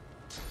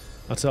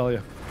 I tell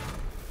you.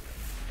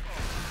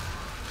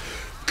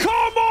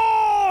 Come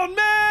on,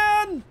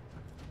 man!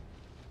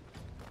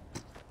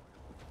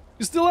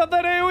 You still have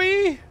that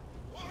AoE?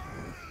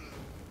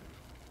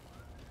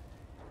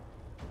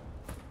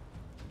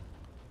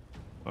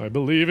 I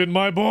believe in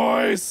my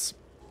boys!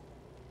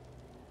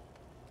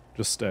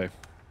 Just stay.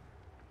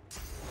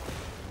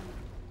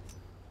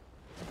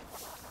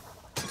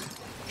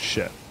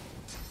 Shit.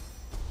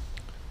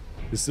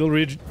 He's still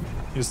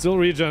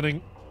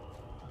regenning.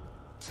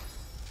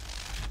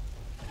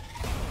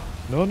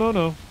 No, no,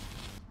 no.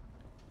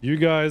 You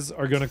guys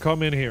are gonna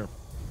come in here.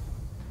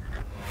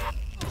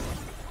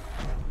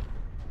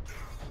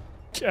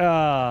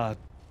 God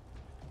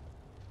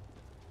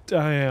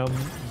damn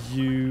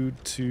you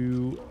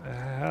to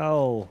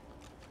hell.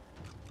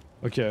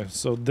 Okay,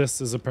 so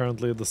this is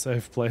apparently the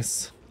safe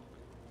place.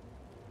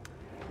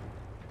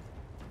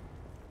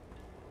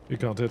 You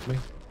can't hit me.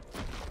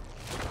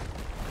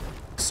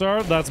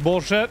 Sir, that's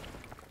bullshit.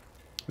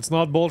 It's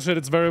not bullshit,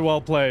 it's very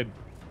well played.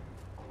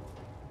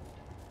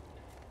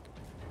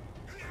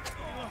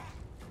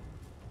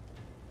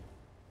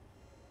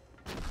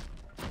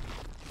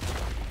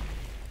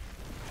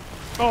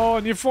 Oh,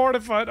 and you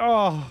fortified.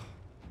 Oh.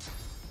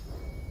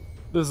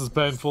 This is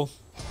painful.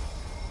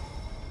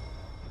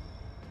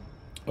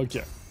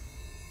 Okay.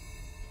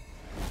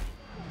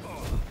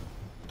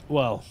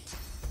 Well.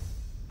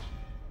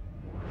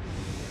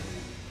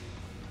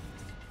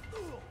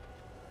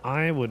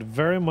 I would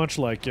very much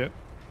like it.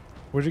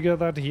 Where'd you get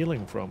that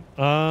healing from?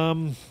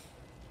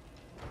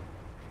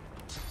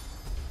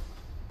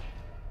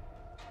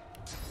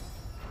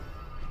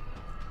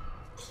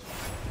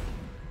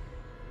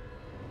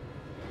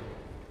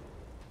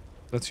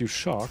 That's you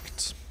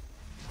shocked.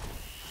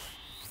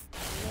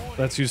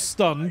 That's you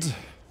stunned.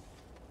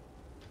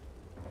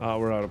 Ah,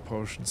 we're out of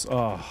potions.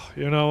 Oh,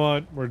 you know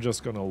what? We're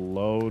just gonna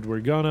load. We're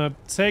gonna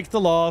take the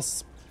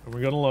loss, and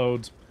we're gonna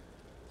load.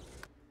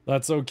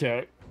 That's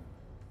okay.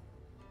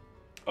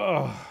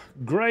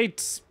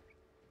 Great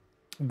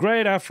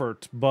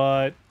effort,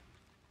 but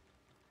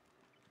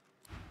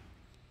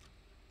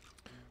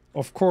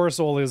of course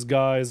all his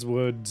guys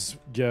would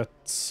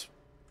get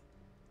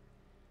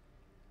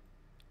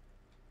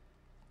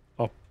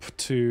up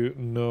to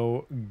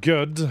no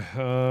good.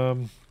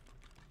 So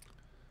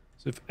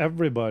if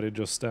everybody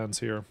just stands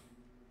here,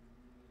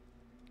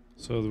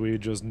 so that we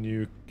just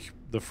nuke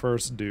the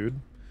first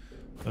dude,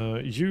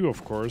 you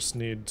of course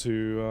need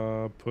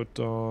to put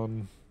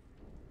on...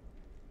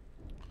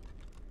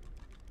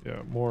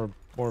 Yeah, more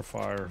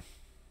fire.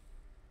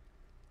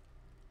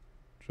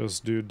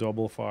 Just do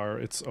double fire.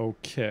 It's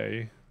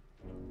okay.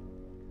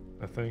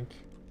 I think.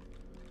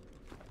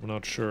 I'm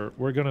not sure.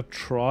 We're gonna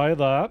try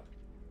that.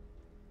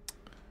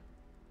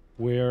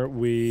 Where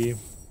we...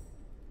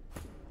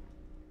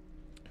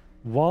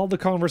 While the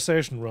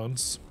conversation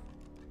runs,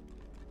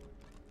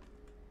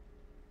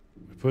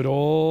 we put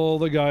all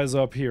the guys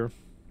up here.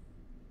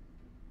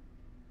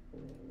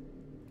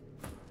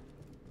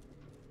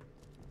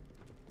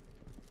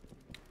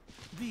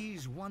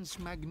 These once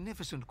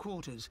magnificent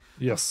quarters.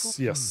 Yes,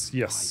 yes,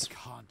 yes. Why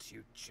can't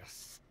you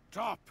just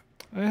stop?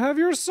 I have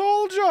your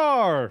soul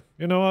jar!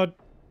 You know what?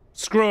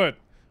 Screw it.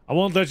 I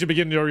won't let you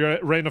begin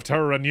your reign of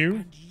terror anew.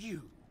 And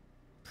you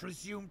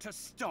presume to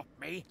stop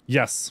me?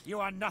 Yes. You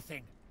are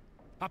nothing.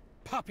 A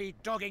puppy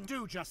dogging.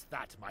 Do just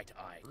that, might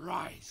I?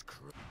 Rise,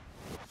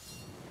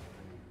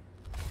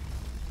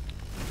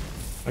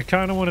 I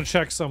kind of want to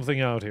check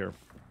something out here.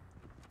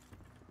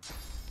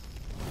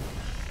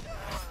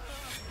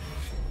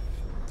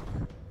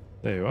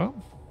 There you are.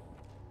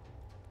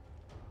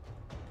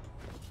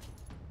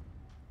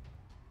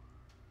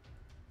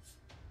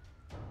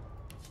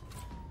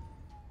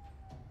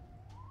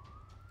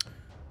 I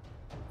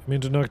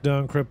mean to knock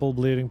down, cripple,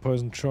 bleeding,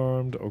 poison,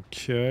 charmed.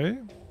 Okay.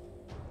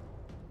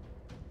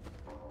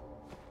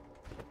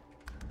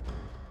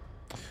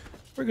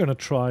 We're gonna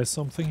try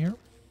something here.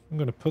 I'm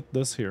gonna put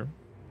this here.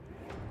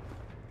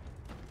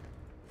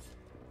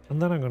 And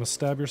then I'm gonna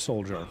stab your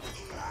soul jar.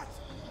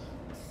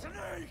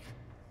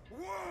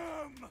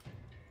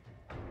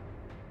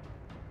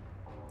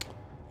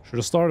 Should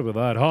have started with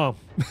that, huh?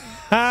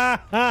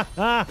 Ha ha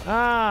ha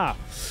ha!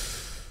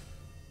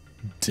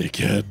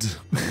 Dickhead.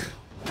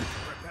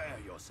 Prepare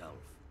yourself.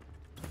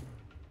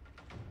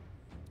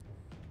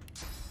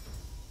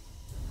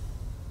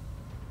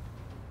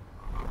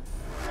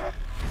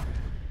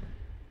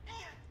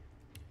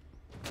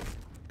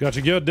 Got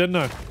you good, didn't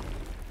I?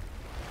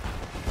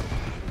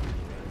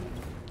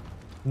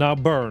 Now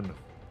burn.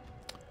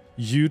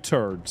 You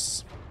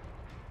turds.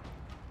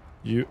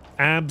 You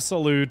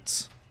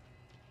absolute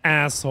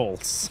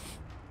assholes.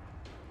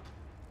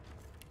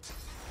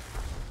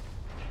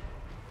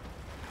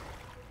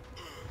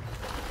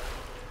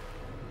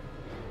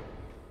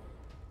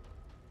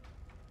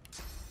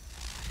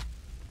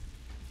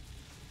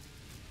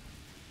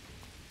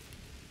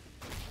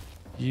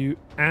 You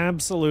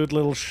absolute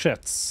little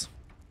shits.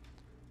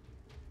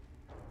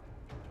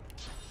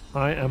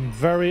 I am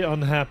very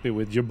unhappy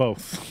with you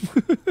both.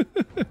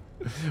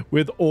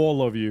 With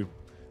all of you,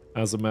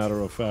 as a matter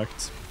of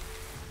fact.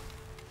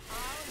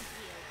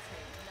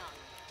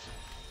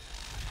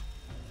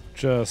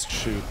 Just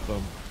shoot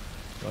them.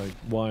 Like,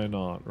 why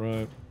not,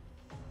 right?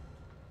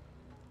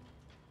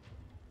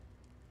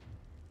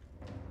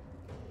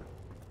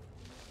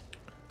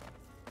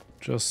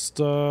 Just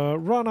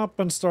run up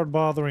and start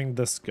bothering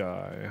this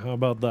guy. How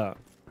about that?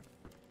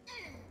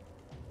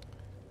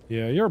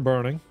 Yeah, you're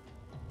burning.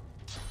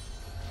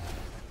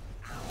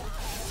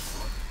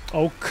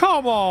 Oh,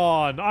 come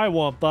on! I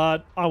want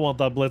that. I want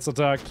that blitz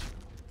attack.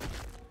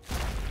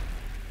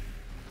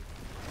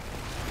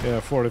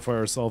 Yeah, fortify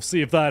yourself. See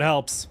if that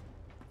helps.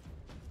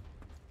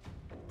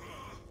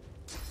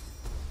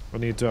 I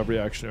need to have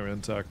reactionary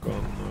attack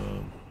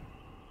on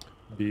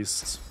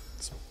beasts.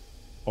 It's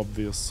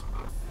obvious.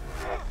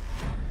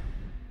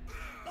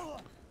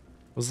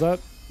 Was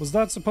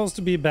that supposed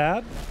to be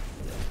bad?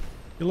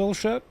 You little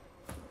shit?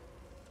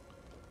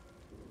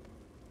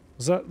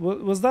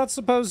 Was that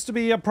supposed to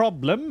be a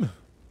problem?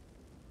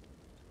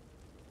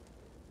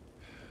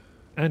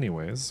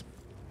 Anyways.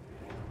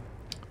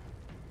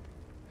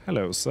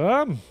 Hello,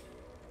 sir.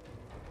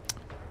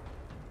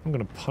 I'm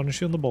gonna punch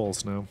you in the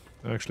balls now.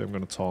 Actually, I'm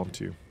gonna taunt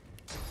you.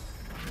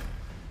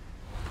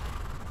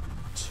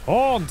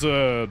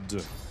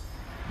 Taunted!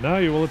 Now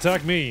you will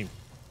attack me.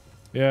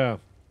 Yeah.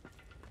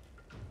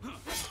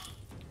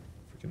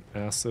 Freaking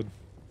acid.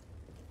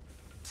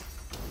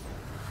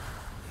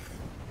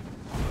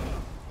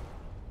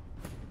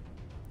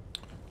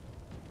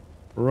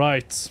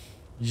 Right.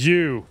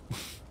 You.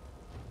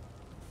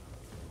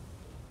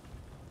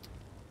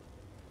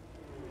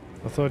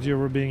 I thought you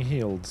were being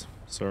healed,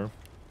 sir.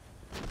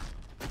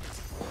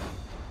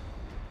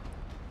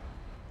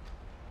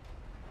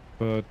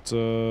 But,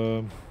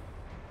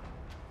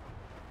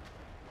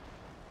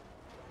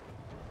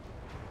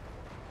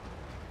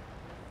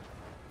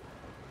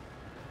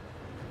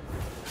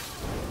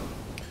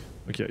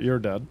 okay, you're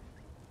dead.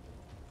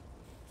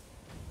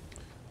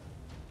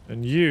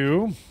 And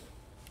you...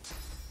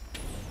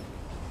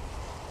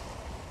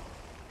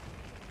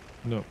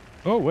 No.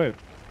 Oh, wait.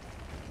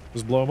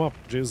 Just blow him up.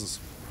 Jesus.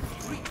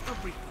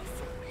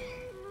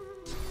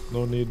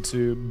 No need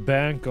to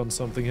bank on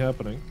something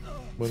happening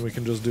when we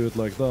can just do it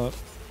like that.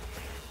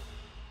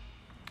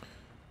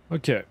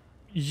 Okay.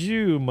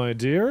 You, my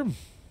dear.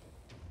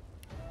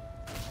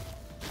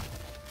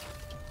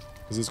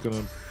 Is this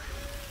gonna...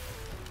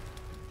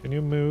 Can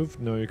you move?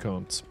 No, you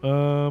can't.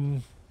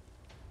 Then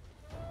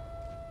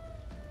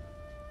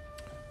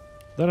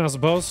I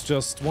suppose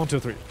just 1,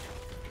 2, 3.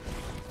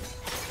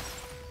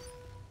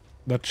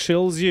 That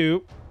chills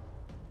you.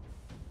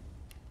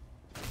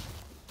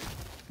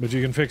 But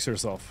you can fix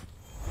yourself.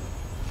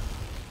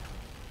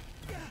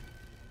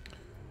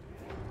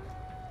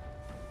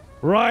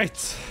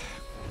 Right.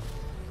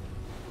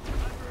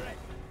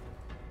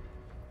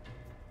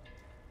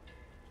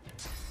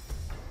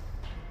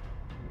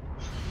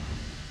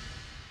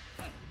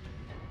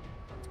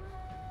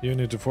 You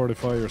need to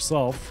fortify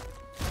yourself.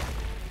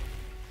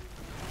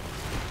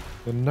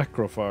 The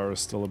necrofire is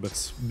still a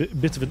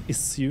bit of an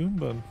issue,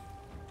 but...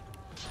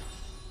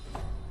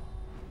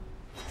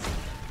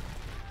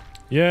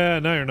 Yeah,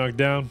 now you're knocked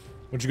down.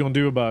 What you gonna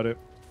do about it?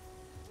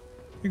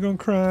 You gonna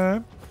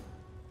cry?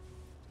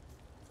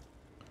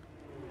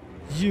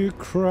 You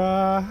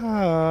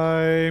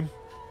cry.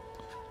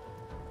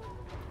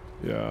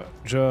 Yeah,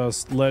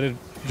 just let it...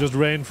 Just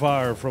rain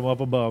fire from up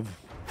above.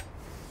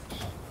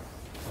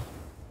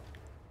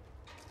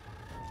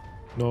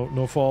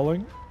 No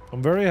falling.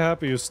 I'm very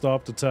happy you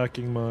stopped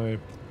attacking my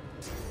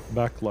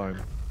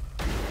backline.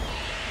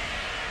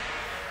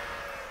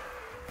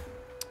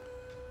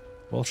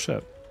 Well,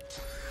 shit.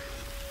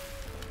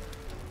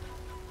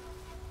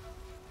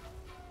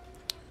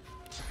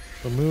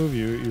 If I move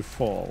you, you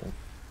fall.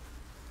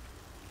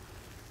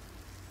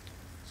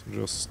 So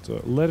just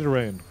let it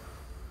rain.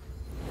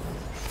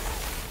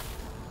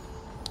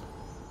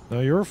 Now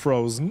you're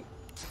frozen.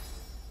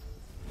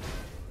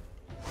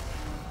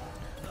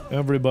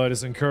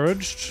 Everybody's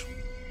encouraged.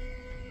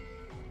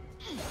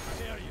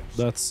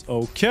 That's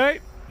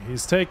okay.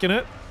 He's taking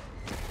it.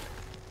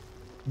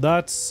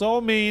 That's so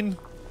mean.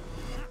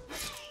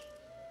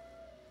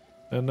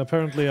 And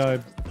apparently I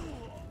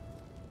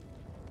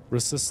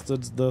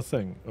resisted the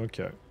thing.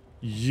 Okay.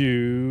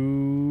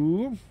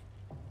 You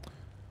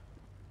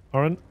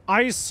are an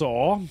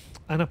eyesore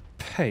and a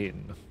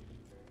pain.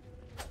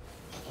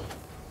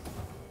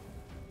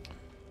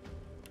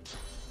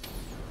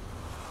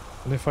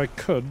 And if I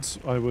could,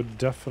 I would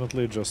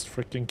definitely just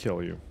freaking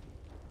kill you.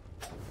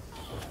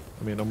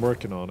 I mean, I'm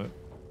working on it.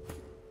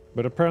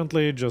 But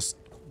apparently just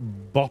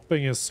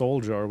bopping his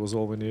soul jar was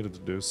all we needed to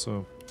do,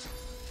 so...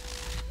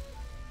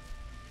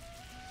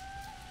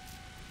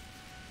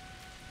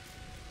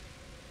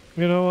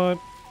 You know what?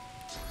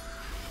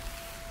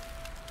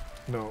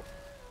 No.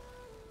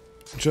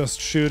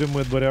 Just shoot him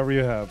with whatever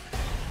you have.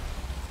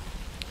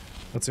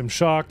 That's him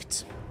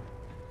shocked.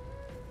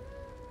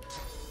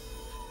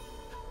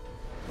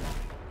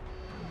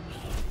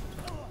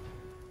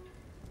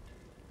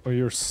 Oh,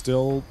 you're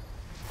still...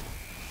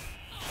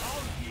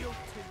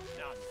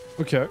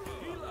 Okay.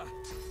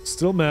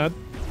 Still mad.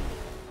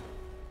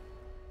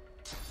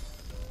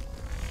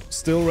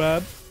 Still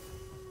rad.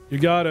 You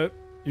got it.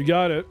 You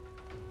got it.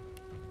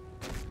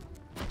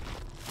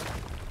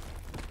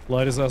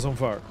 Light his ass on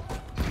fire.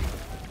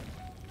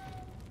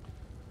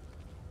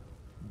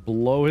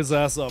 Blow his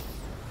ass up.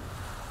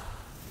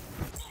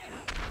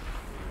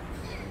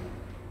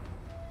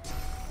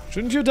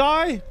 Shouldn't you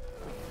die?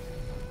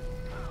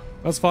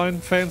 That's fine.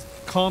 Fans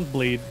can't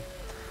bleed.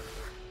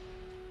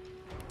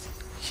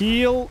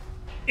 Heal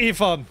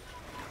Ethan.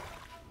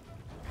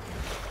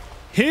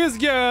 He's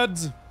good.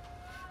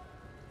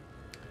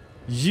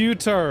 You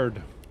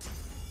turd.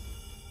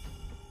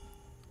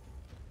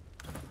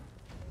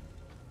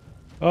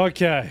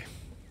 Okay.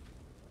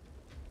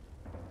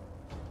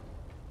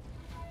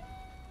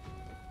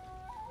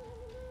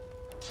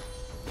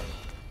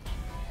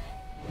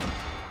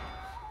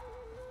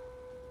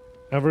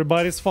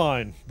 Everybody's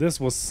fine. This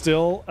was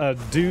still a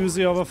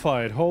doozy of a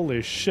fight.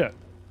 Holy shit.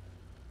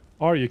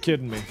 Are you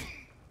kidding me?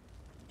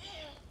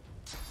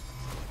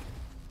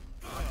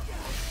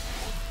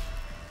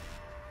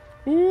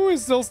 Ooh,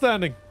 he's still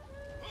standing.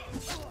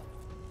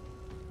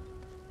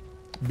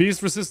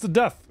 Beast resisted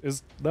death.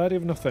 Is that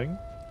even a thing?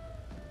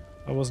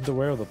 I wasn't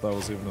aware that that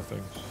was even a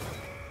thing.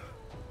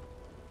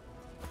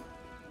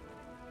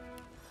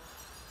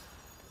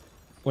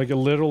 Like a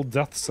literal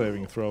death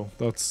saving throw.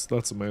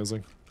 That's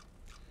amazing.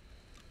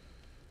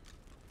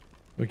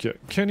 Okay,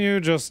 can you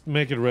just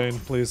make it rain,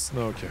 please?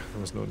 No, okay,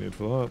 there was no need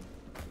for that.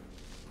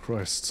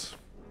 Christ.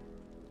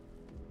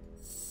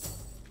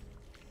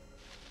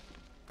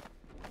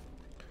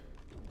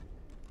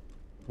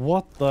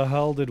 What the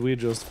hell did we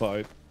just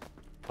fight?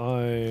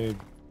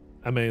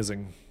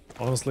 Amazing.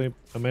 Honestly,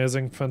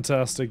 amazing,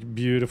 fantastic,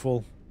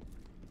 beautiful,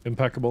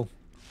 impeccable.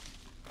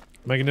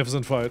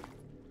 Magnificent fight.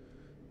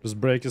 Just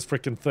break his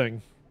freaking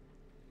thing.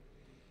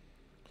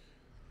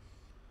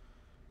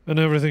 And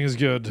everything is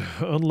good.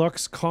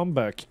 Unlocks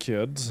comeback,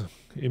 kid.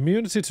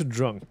 Immunity to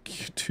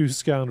drunk. 2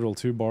 scoundrel,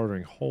 2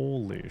 bartering.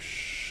 Holy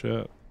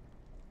shit.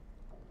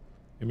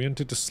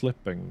 Immunity to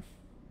slipping.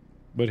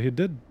 But he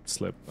did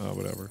slip. Ah,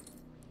 whatever.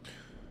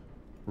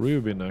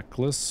 Ruby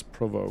necklace.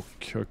 Provoke.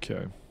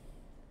 Okay.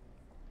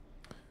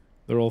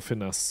 They're all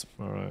finesse.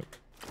 Alright.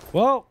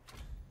 Well,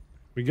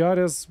 we got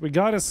his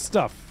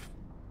stuff.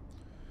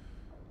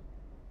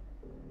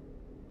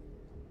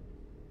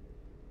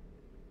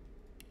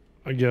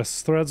 I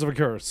guess. Threads of a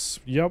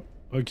curse. Yep.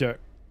 Okay.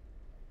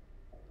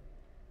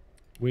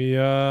 We,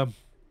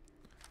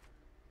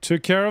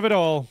 took care of it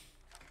all.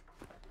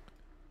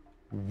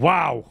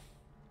 Wow!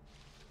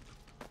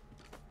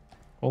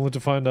 Only to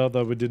find out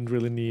that we didn't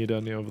really need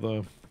any of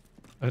the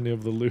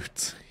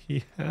loot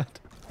he had.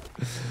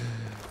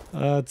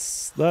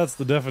 That's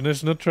the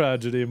definition of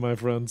tragedy, my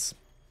friends.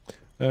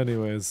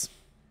 Anyways.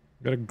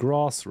 Got a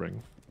grass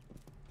ring.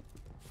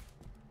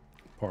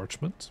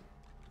 Parchment.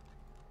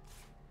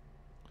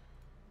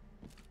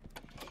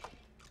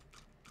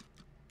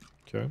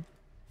 Okay.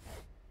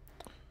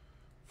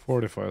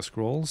 Fortify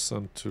scroll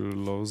sent to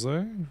Loze.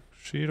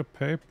 Sheet of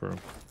paper.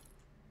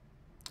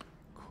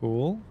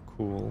 Cool,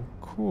 cool,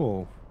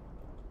 cool.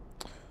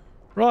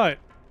 Right.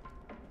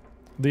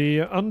 The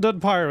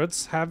undead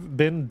pirates have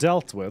been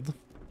dealt with.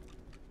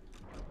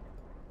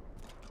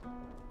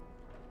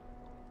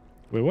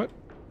 Wait, what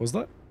was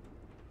that?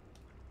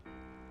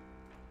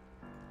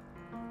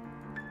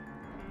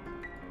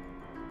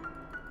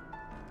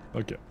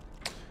 Okay.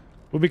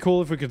 Would be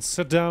cool if we could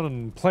sit down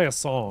and play a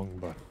song,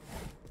 but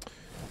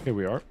here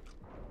we are.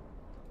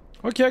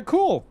 Okay,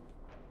 cool.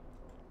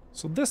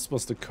 So this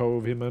was the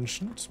cove he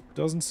mentioned.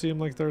 Doesn't seem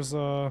like there's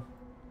a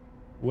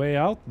way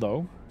out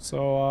though.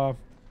 So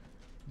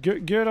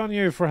good on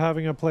you for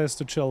having a place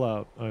to chill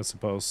out, I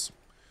suppose.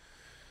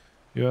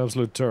 You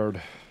absolute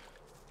turd.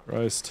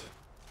 Christ.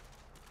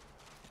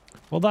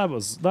 Well, that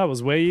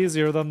was way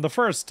easier than the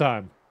first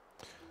time.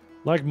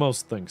 Like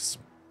most things.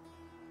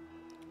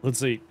 Let's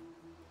see.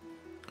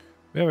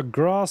 We have a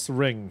grass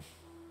ring.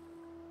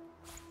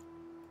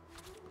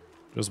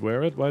 Just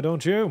wear it, why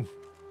don't you?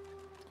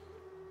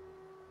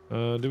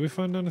 Did we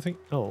find anything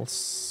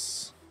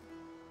else?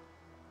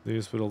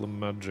 These with all the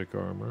magic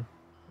armor.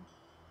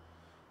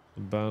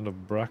 The Band of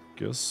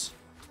Brachus.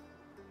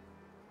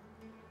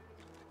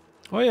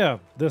 Oh yeah,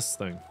 this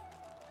thing.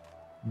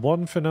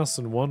 1 finesse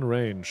and 1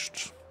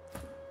 ranged.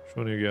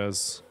 Showing you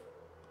guys.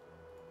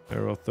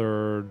 Arrow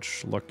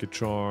Thurge, Lucky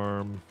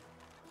Charm,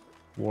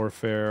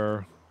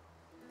 Warfare.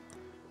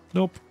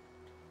 Nope.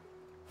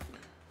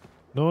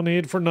 No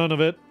need for none of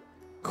it.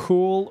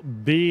 Cool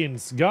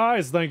beans.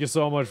 Guys, thank you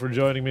so much for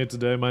joining me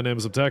today. My name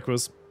is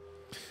Obtequus.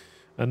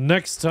 And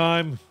next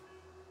time,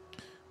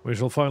 we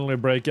shall finally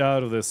break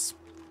out of this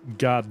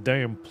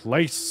goddamn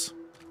place.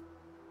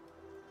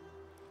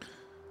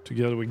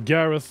 Together with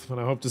Gareth, and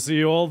I hope to see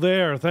you all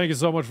there. Thank you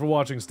so much for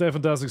watching. Stay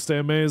fantastic, stay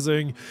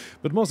amazing,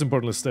 but most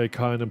importantly, stay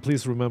kind, and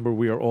please remember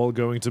we are all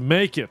going to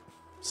make it.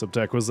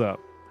 Obtequus out.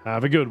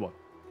 Have a good one.